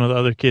maybe some of the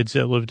other kids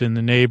that lived in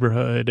the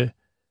neighborhood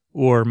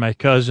or my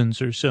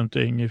cousins or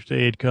something if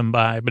they had come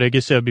by. But I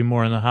guess that would be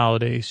more on the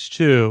holidays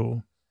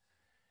too.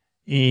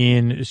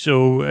 And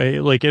so,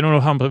 I don't know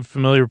how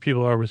familiar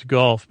people are with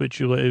golf, but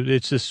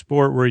it's a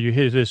sport where you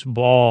hit this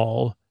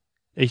ball.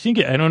 I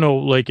don't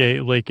know,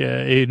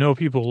 I know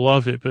people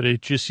love it, but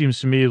it just seems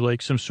to me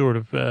like some sort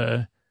of,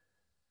 I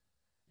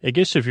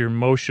guess if you're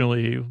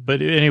emotionally,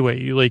 but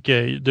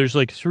anyway, there's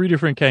like three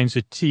different kinds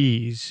of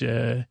tees,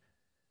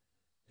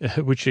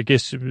 which I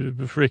guess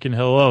freaking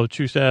hello,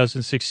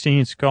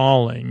 2016's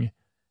calling.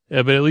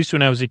 But at least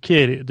when I was a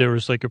kid, there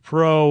was like a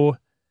pro,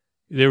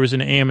 there was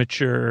an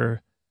amateur,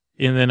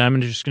 and then I'm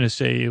just going to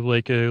say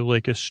like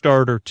a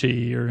starter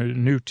tee or a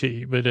new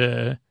tee, but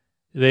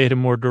they had a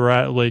more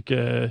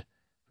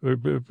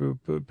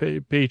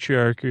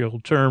patriarchal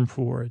term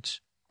for it.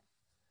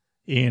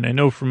 And I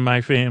know from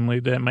my family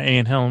that my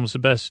Aunt Helen's the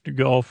best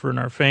golfer in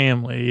our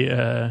family.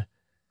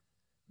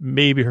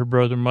 Maybe her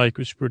brother Mike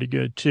was pretty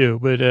good too,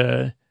 but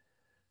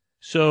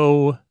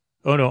oh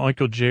no,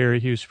 Uncle Jerry,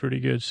 he was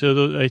pretty good.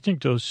 So I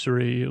think those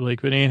three,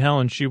 but Aunt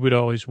Helen, she would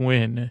always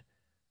win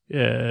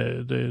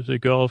the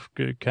golf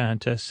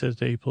contests that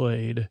they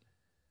played.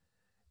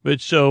 But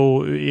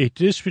so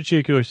this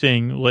particular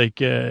thing,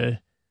 the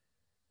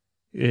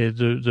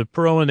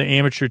pro and the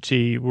amateur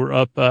tee were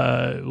up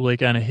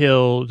on a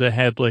hill that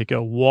had like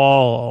a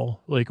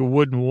wall, like a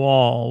wooden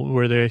wall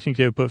where I think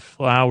they would put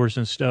flowers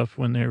and stuff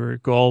when they were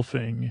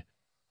golfing.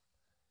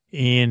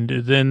 And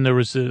then there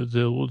was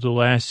the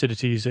last set of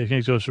tees. I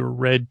think those were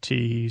red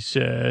tees.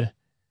 And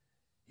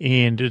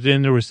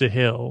then there was the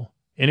hill.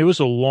 And it was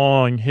a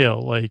long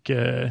hill.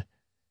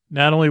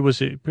 Not only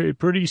was it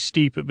pretty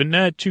steep, but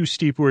not too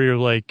steep where you're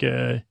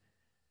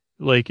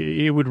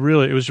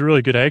it was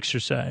really good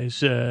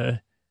exercise.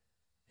 And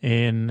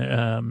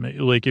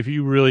if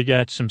you really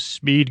got some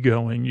speed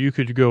going, you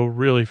could go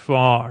really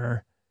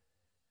far.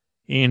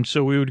 And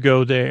so we would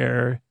go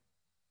there.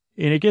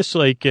 And I guess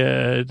I don't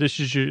know if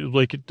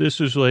this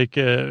is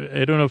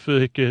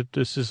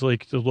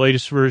like the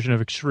latest version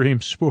of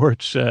extreme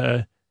sports,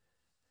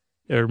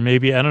 or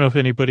maybe, I don't know if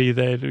anybody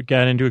that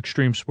got into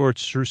extreme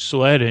sports through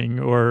sledding,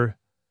 or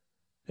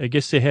I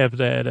guess they have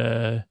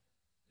that,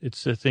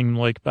 it's a thing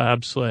like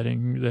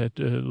bobsledding that,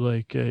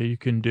 you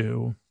can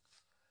do.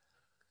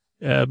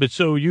 But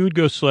so you would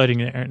go sledding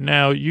there.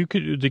 Now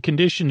the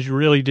conditions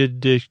really did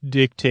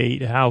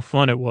dictate how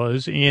fun it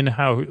was and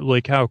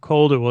how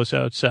cold it was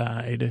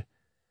outside.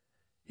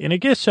 And I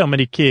guess how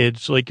many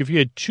kids, if you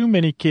had too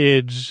many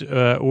kids,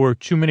 or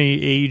too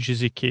many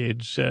ages of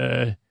kids,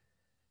 it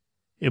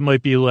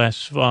might be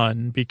less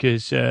fun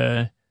because,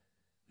 ideally,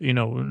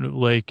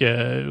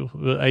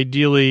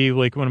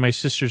 one of my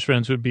sister's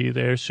friends would be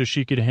there so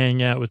she could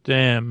hang out with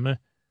them.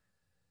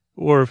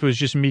 Or if it was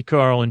just me,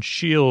 Carl, and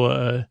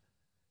Sheila,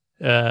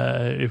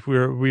 I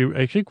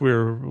think we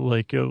were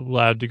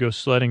allowed to go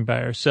sledding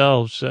by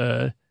ourselves.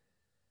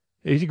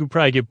 I think you'd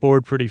probably get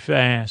bored pretty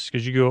fast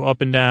because you go up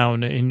and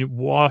down, and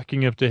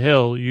walking up the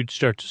hill, you'd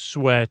start to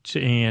sweat,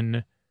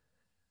 and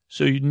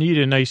so you'd need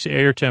a nice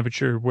air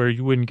temperature where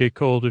you wouldn't get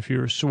cold if you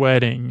were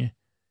sweating,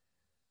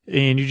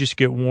 and you just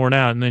get worn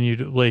out. And then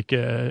you'd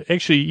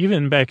actually,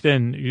 even back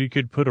then, you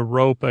could put a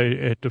rope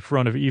at the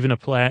front of even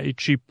a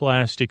cheap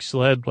plastic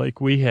sled like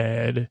we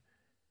had,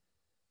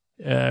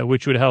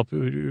 which would help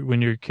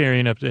when you're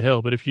carrying up the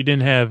hill. But if you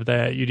didn't have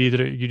that,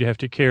 you'd have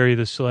to carry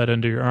the sled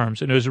under your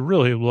arms. And it was a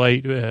really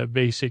light,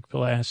 basic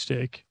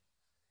plastic.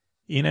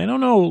 And I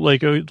don't know,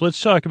 let's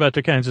talk about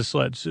the kinds of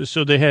sleds.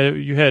 So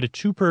you had a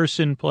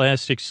 2-person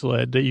plastic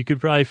sled that you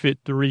could probably fit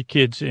 3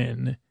 kids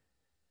in.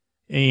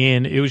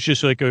 And it was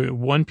just like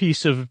one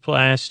piece of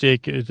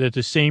plastic, that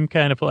the same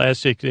kind of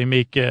plastic they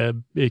make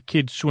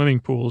kids swimming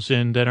pools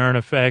in that aren't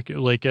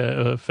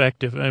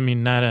effective. I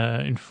mean, not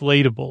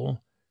inflatable.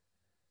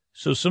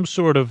 So some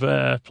sort of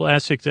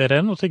plastic that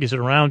I don't think is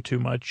around too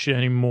much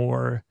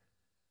anymore,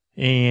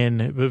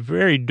 but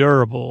very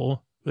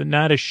durable, but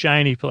not a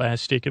shiny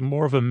plastic, and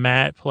more of a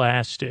matte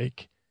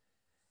plastic.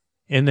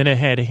 And then it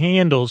had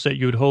handles that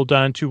you would hold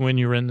on to when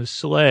you were in the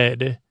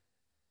sled,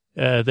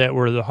 that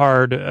were the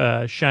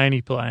hard,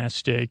 shiny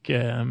plastic.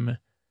 And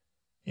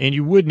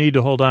you would need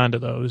to hold on to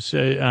those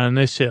on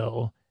this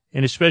hill,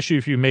 and especially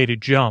if you made a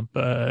jump,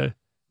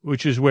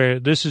 which is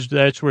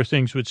that's where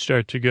things would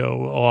start to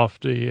go off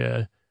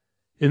the.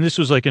 And this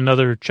was like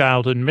another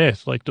childhood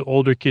myth. The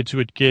older kids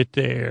would get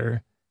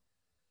there,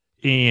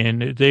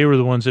 and they were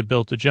the ones that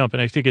built the jump.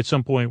 And I think at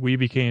some point we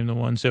became the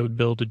ones that would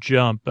build a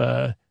jump.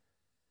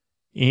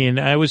 And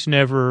I was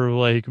never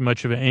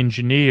much of an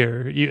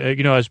engineer. I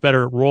was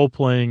better at role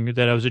playing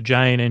that I was a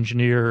giant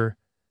engineer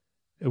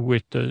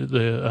with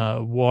the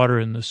water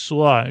and the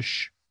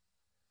slush.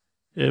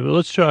 But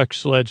let's talk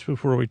sleds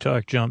before we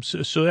talk jumps.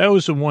 So that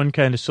was the one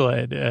kind of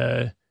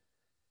sled.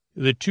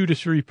 The 2 to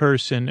 3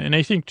 person, and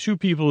I think 2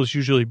 people is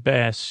usually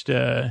best,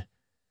 because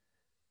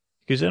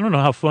I don't know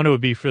how fun it would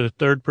be for the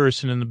 3rd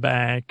person in the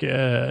back,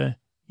 and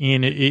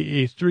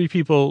 3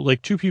 people,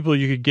 2 people,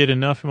 you could get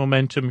enough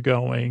momentum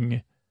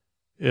going,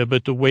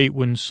 but the weight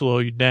wouldn't slow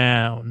you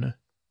down.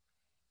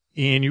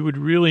 And you would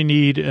really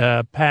need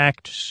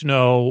packed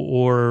snow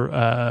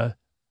or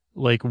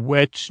like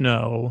wet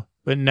snow,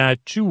 but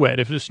not too wet.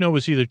 If the snow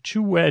was either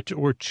too wet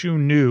or too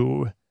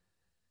new,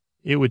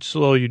 it would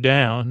slow you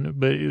down.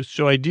 But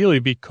so ideally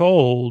it'd be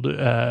cold,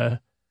 so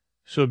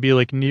it'd be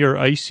like near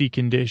icy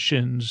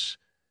conditions.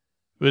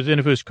 But then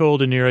if it was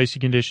cold and near icy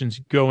conditions,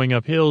 going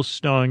uphill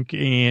stunk,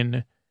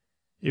 and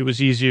it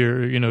was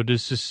easier, to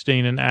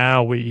sustain an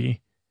owie,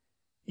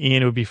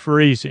 and it would be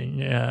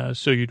freezing.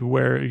 So you'd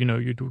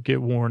you'd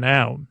get worn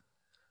out.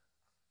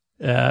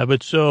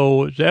 But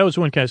so that was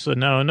one kind of sled.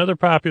 Now, another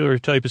popular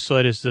type of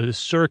sled is the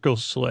circle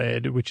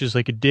sled, which is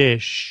like a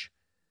dish,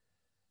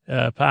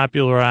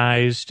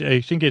 popularized.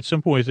 I think at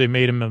some point they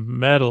made them of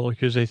metal,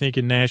 because I think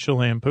in National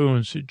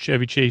Lampoons,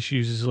 Chevy Chase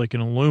uses like an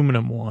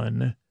aluminum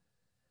one.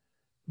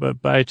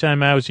 But by the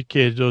time I was a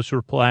kid, those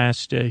were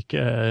plastic.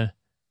 I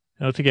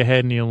don't think I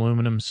had any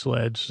aluminum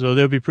sleds, so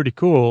they'll be pretty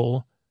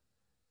cool.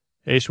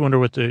 I just wonder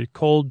what the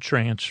cold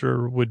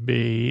transfer would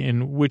be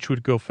and which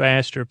would go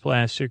faster,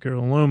 plastic or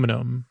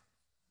aluminum.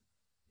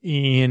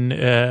 And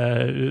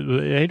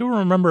I don't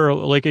remember,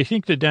 like, I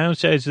think the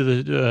downsides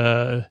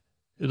of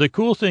the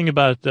cool thing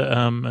about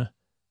the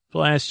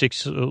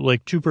plastics,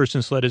 like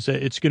two-person sled, is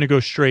that it's going to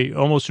go straight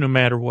almost no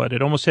matter what.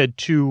 It almost had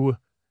two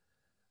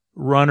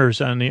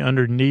runners on the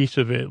underneath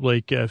of it,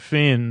 like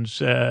fins,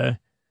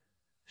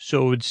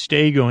 so it would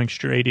stay going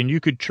straight, and you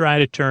could try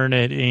to turn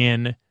it,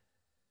 and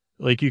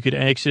like you could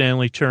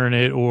accidentally turn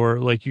it, or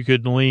like you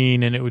could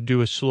lean and it would do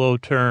a slow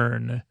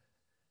turn,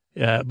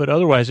 but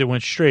otherwise it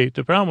went straight.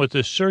 The problem with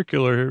the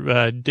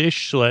circular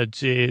dish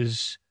sleds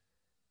is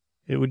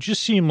it would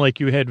just seem like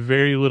you had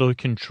very little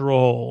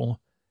control.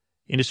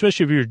 And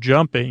especially if you're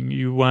jumping,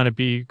 you want to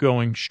be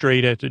going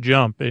straight at the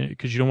jump,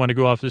 because you don't want to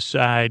go off the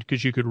side,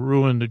 because you could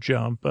ruin the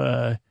jump.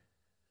 But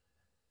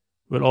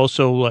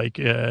also, like,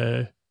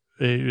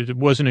 it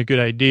wasn't a good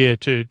idea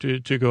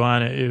to go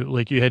on it.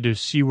 Like, you had to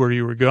see where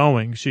you were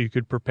going so you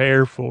could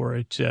prepare for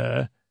it,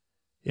 and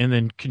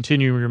then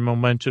continue your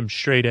momentum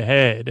straight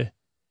ahead.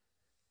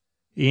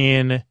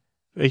 And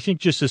I think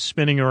just the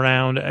spinning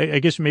around, I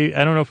guess maybe,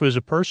 I don't know if it was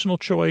a personal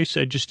choice.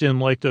 I just didn't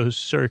like those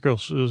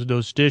circles,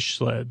 those dish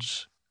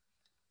sleds.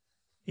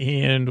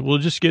 And we'll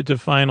just get to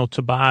final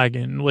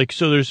toboggan. Like,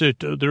 so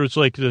there was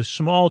like the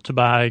small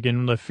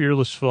toboggan, the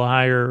Fearless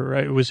Flyer,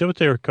 right? Was that what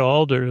they were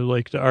called? Or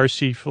like the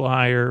RC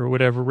Flyer or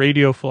whatever,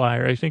 Radio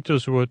Flyer. I think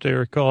those were what they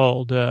were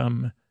called.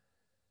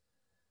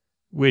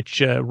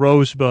 Which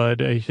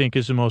Rosebud, I think,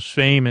 is the most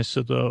famous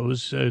of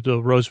those.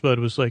 The Rosebud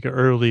was like an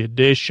early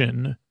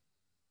edition.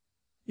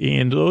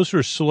 And those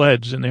were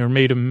sleds, and they were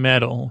made of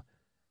metal.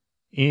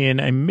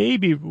 And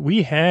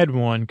we had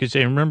one, because I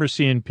remember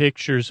seeing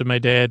pictures of my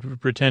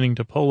dad pretending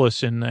to pull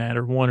us in that,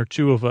 or one or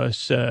two of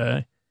us.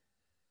 And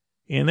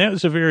that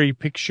was a very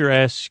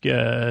picturesque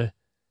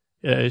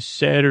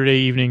Saturday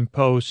Evening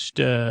Post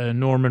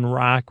Norman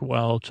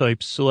Rockwell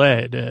type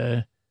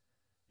sled.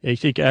 I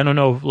think, I don't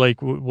know,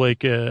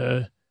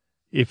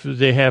 if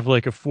they have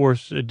like a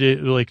fourth,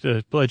 like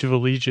the Pledge of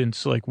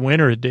Allegiance, like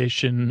winter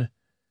edition,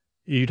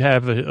 you'd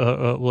have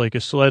like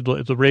a sled,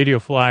 the Radio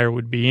Flyer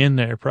would be in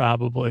there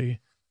probably.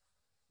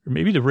 Or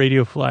maybe the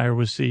Radio Flyer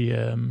was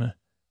the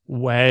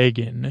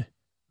wagon.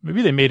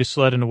 Maybe they made a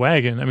sled and a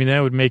wagon. I mean, that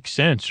would make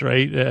sense,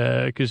 right?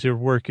 Because they're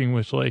working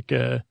with like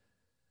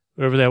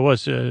whatever that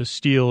was,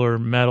 steel or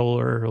metal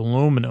or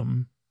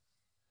aluminum.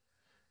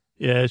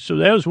 Yeah, so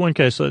that was one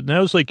kind of sled. And that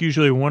was like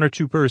usually a one or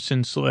two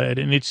person sled.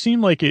 And it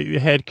seemed like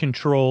it had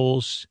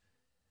controls.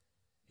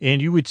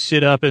 And you would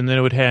sit up, and then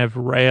it would have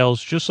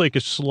rails, just like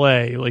a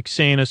sleigh, like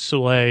Santa's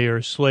sleigh or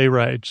a sleigh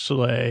ride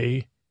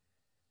sleigh.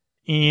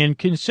 And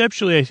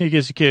conceptually, I think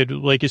as a kid,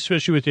 like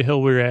especially with the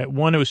hill we were at,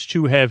 one, it was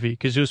too heavy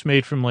because it was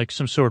made from like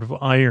some sort of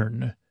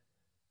iron.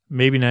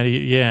 Maybe not,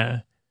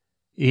 yeah.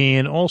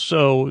 And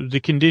also, the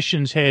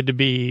conditions had to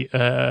be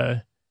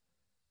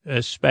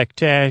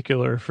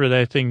spectacular for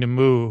that thing to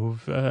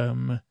move.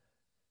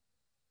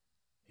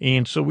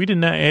 And so we did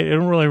not, I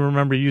don't really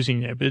remember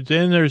using that. But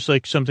then there's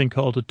like something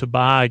called a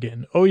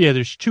toboggan. Oh, yeah,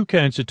 there's two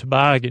kinds of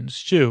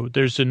toboggans, too.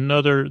 There's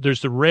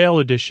the rail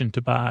edition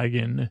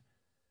toboggan.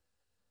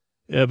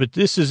 But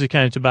this is the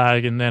kind of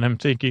toboggan that I'm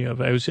thinking of.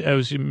 I was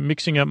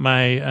mixing up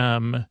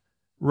my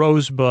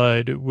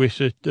Rosebud with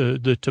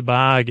the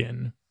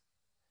toboggan.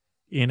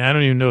 And I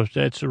don't even know if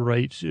that's the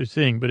right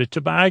thing. But a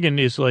toboggan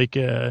is like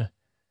I'm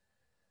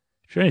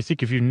trying to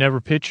think if you've never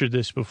pictured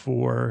this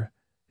before.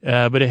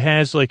 But it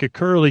has like a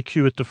curly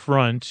Q at the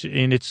front,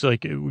 and it's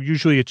like,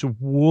 usually it's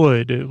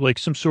wood, like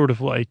some sort of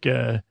like,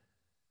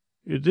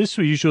 this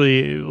would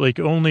usually like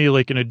only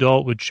like an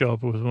adult would show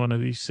up with one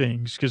of these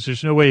things, because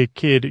there's no way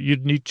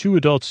you'd need two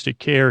adults to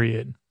carry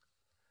it.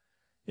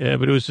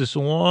 But it was this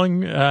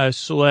long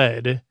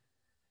sled,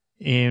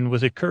 and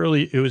with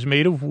it was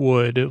made of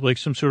wood, like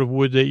some sort of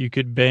wood that you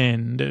could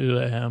bend,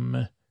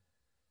 and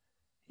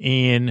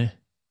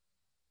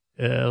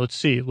let's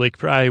see, like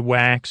probably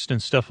waxed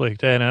and stuff like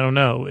that. I don't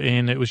know.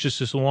 And it was just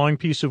this long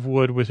piece of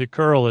wood with a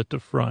curl at the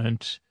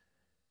front.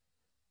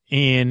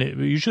 And it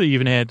usually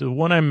even had the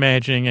one I'm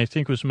imagining, I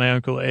think was my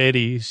Uncle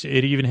Eddie's.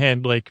 It even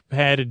had like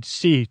padded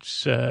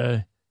seats,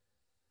 and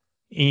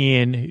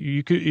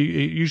you could,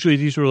 usually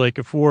these were like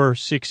a 4,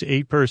 6,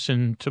 8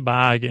 person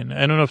toboggan.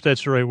 I don't know if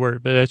that's the right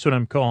word, but that's what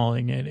I'm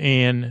calling it.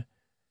 And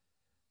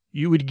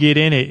you would get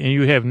in it and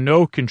you would have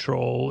no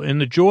control. And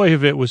the joy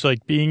of it was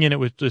like being in it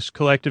with this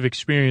collective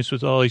experience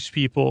with all these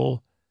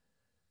people.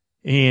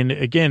 And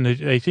again,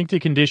 I think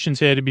the conditions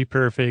had to be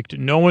perfect.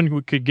 No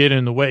one could get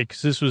in the way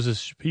because this was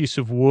a piece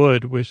of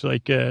wood with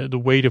like the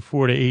weight of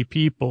 4 to 8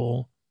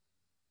 people.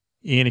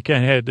 And it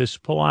kind of had this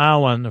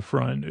plow on the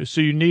front.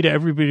 So you need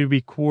everybody to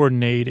be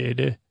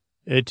coordinated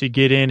to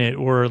get in it,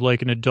 or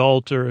like an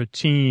adult or a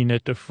teen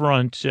at the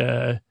front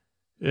or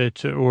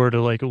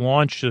to like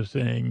launch the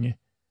thing.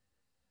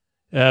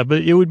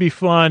 But it would be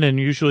fun, and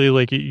usually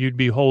like you'd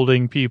be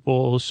holding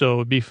people, so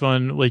it'd be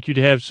fun. Like you'd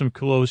have some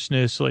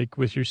closeness like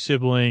with your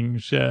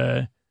siblings.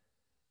 And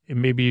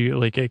maybe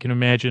like I can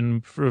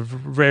imagine for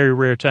very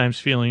rare times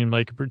feeling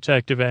like a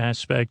protective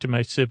aspect of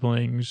my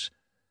siblings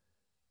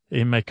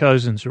and my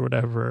cousins or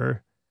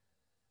whatever.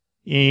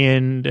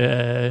 And,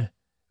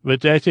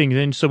 but that thing,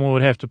 then someone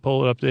would have to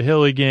pull it up the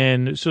hill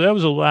again. So that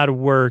was a lot of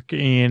work.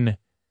 And,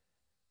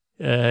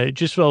 it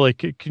just felt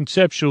like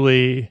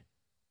conceptually,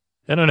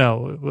 I don't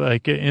know,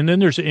 like, and then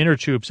there's inner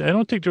tubes. I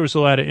don't think there was a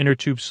lot of inner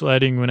tube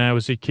sledding when I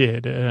was a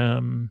kid,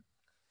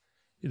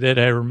 that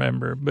I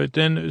remember. But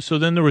then, so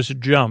then there was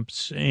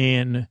jumps,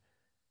 and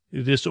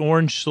this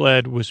orange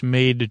sled was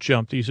made to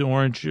jump, these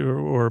orange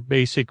or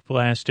basic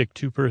plastic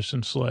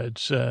 2-person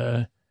sleds.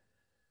 So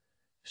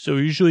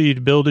usually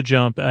you'd build a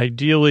jump.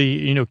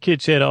 Ideally,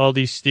 kids had all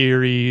these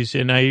theories,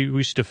 and I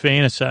used to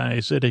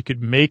fantasize that I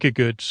could make a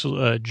good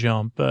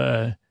jump.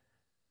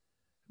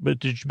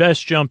 But the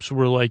best jumps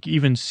were like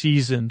even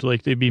seasoned,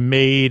 like they'd be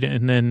made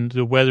and then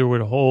the weather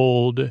would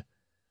hold.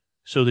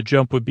 So the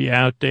jump would be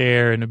out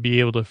there and it'd be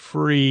able to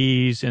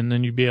freeze, and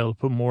then you'd be able to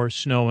put more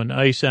snow and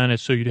ice on it.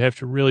 So you'd have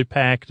to really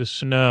pack the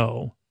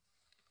snow,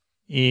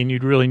 and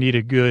you'd really need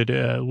a good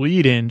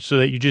lead in so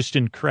that you just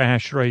didn't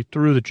crash right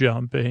through the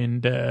jump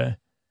and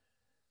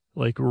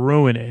like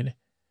ruin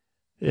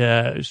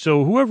it.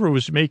 So whoever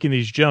was making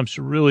these jumps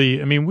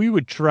really, I mean, we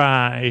would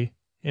try,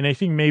 and I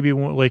think maybe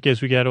like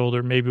as we got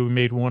older, maybe we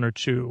made 1 or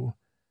 2.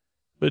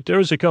 But there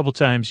was a couple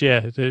times,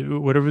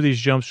 whatever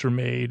these jumps were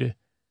made,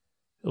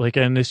 like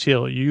on this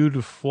hill,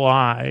 you'd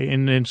fly,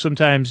 and then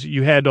sometimes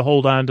you had to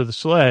hold on to the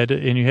sled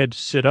and you had to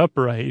sit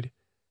upright.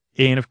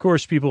 And of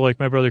course, people like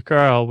my brother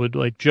Carl would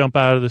like jump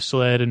out of the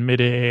sled in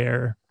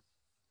midair.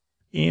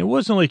 And it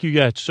wasn't like you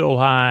got so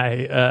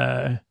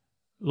high,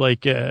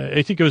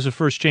 I think it was the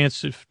first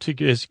chance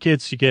to as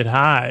kids to get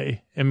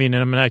high. I mean,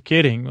 and I'm not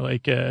kidding,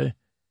 like,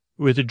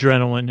 with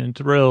adrenaline and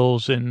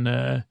thrills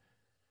and,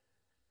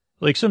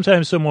 like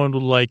sometimes someone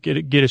would like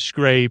get a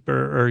scrape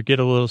or get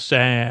a little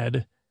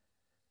sad.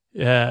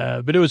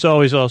 But it was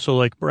always also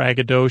like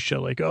braggadocio,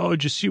 like, oh,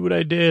 just see what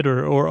I did,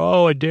 or,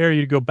 oh, I dare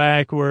you to go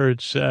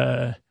backwards,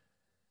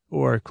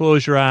 or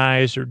close your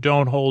eyes, or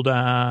don't hold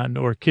on,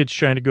 or kids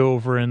trying to go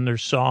over in their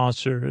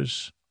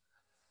saucers.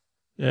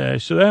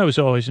 So that was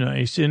always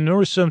nice. And there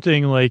was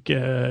something like,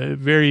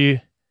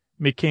 very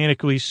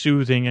mechanically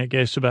soothing, I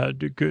guess, about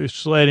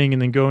sledding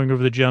and then going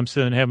over the jumps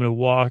and then having to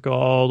walk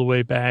all the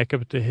way back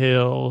up the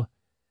hill.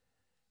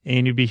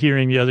 And you'd be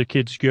hearing the other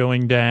kids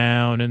going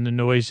down and the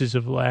noises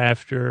of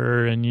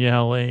laughter and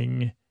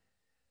yelling.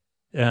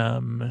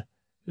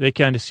 They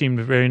kind of seemed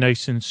very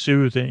nice and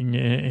soothing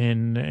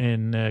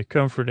and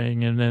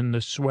comforting. And then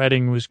the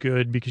sweating was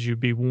good because you'd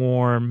be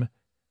warm.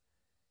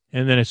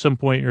 And then at some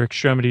point your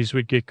extremities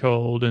would get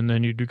cold and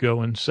then you'd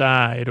go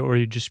inside, or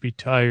you'd just be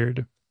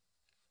tired.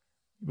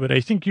 But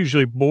I think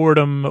usually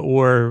boredom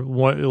or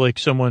like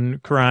someone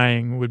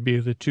crying would be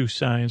the 2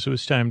 signs it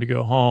was time to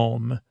go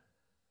home.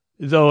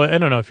 Though, I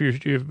don't know, if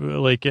you're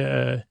like,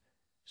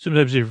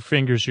 sometimes your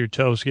fingers, your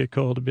toes get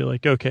cold to be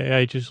like,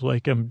 okay,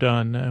 I'm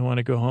done. I want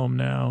to go home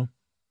now.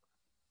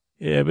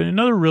 Yeah, but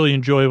another really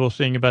enjoyable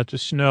thing about the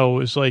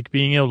snow is like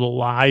being able to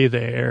lie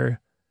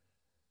there,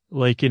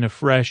 like in a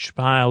fresh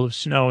pile of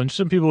snow. And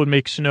some people would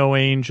make snow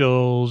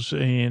angels,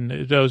 and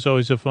that was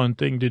always a fun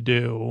thing to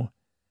do.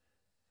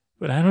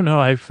 But I don't know,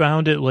 I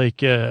found it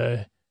like,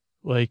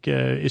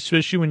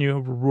 especially when you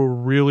were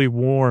really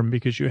warm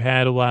because you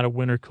had a lot of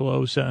winter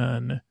clothes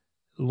on,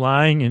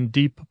 lying in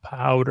deep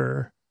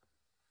powder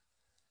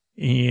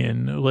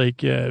and like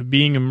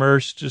being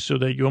immersed so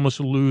that you almost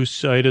lose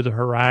sight of the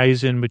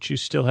horizon, but you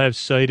still have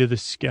sight of the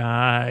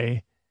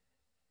sky.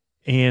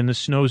 And the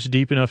snow's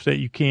deep enough that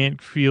you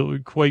can't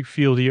quite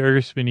feel the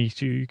earth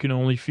beneath you. You can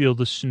only feel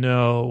the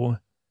snow.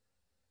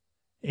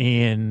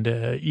 And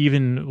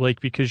even like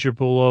because you're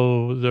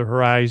below the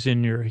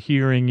horizon, your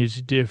hearing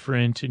is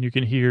different, and you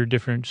can hear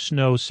different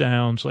snow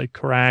sounds like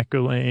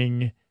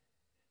crackling,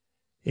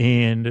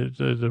 and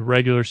the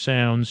regular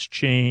sounds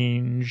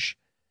change.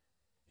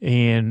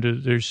 And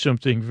there's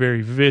something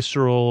very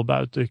visceral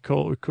about the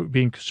cold,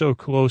 being so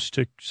close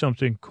to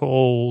something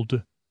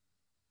cold,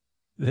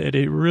 that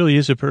it really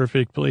is a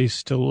perfect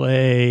place to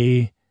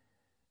lay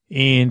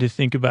and to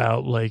think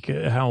about like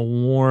how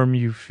warm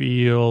you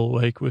feel,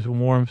 like with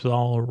warmth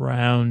all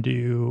around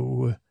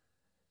you,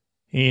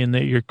 and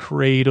that you're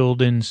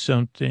cradled in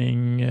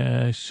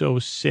something so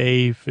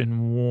safe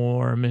and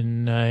warm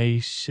and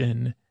nice,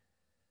 and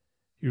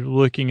you're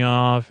looking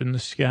off in the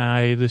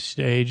sky. The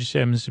stage just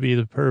happens to be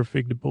the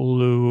perfect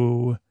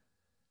blue.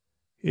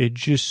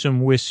 It's just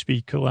some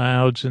wispy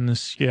clouds in the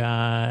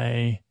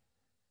sky.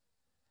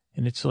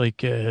 And it's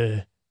like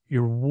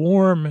you're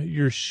warm,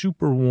 you're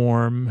super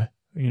warm,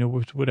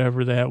 with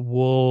whatever that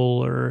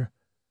wool or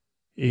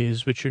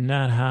is, but you're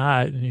not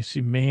hot. And you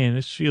see, man,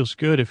 this feels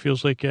good. It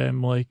feels like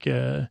I'm like,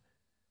 I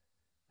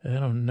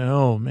don't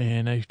know,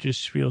 man. I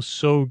just feel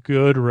so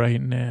good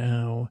right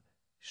now.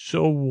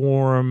 So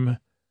warm,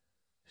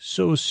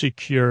 so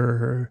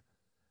secure,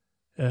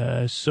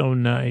 so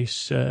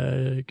nice.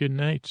 Good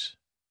night.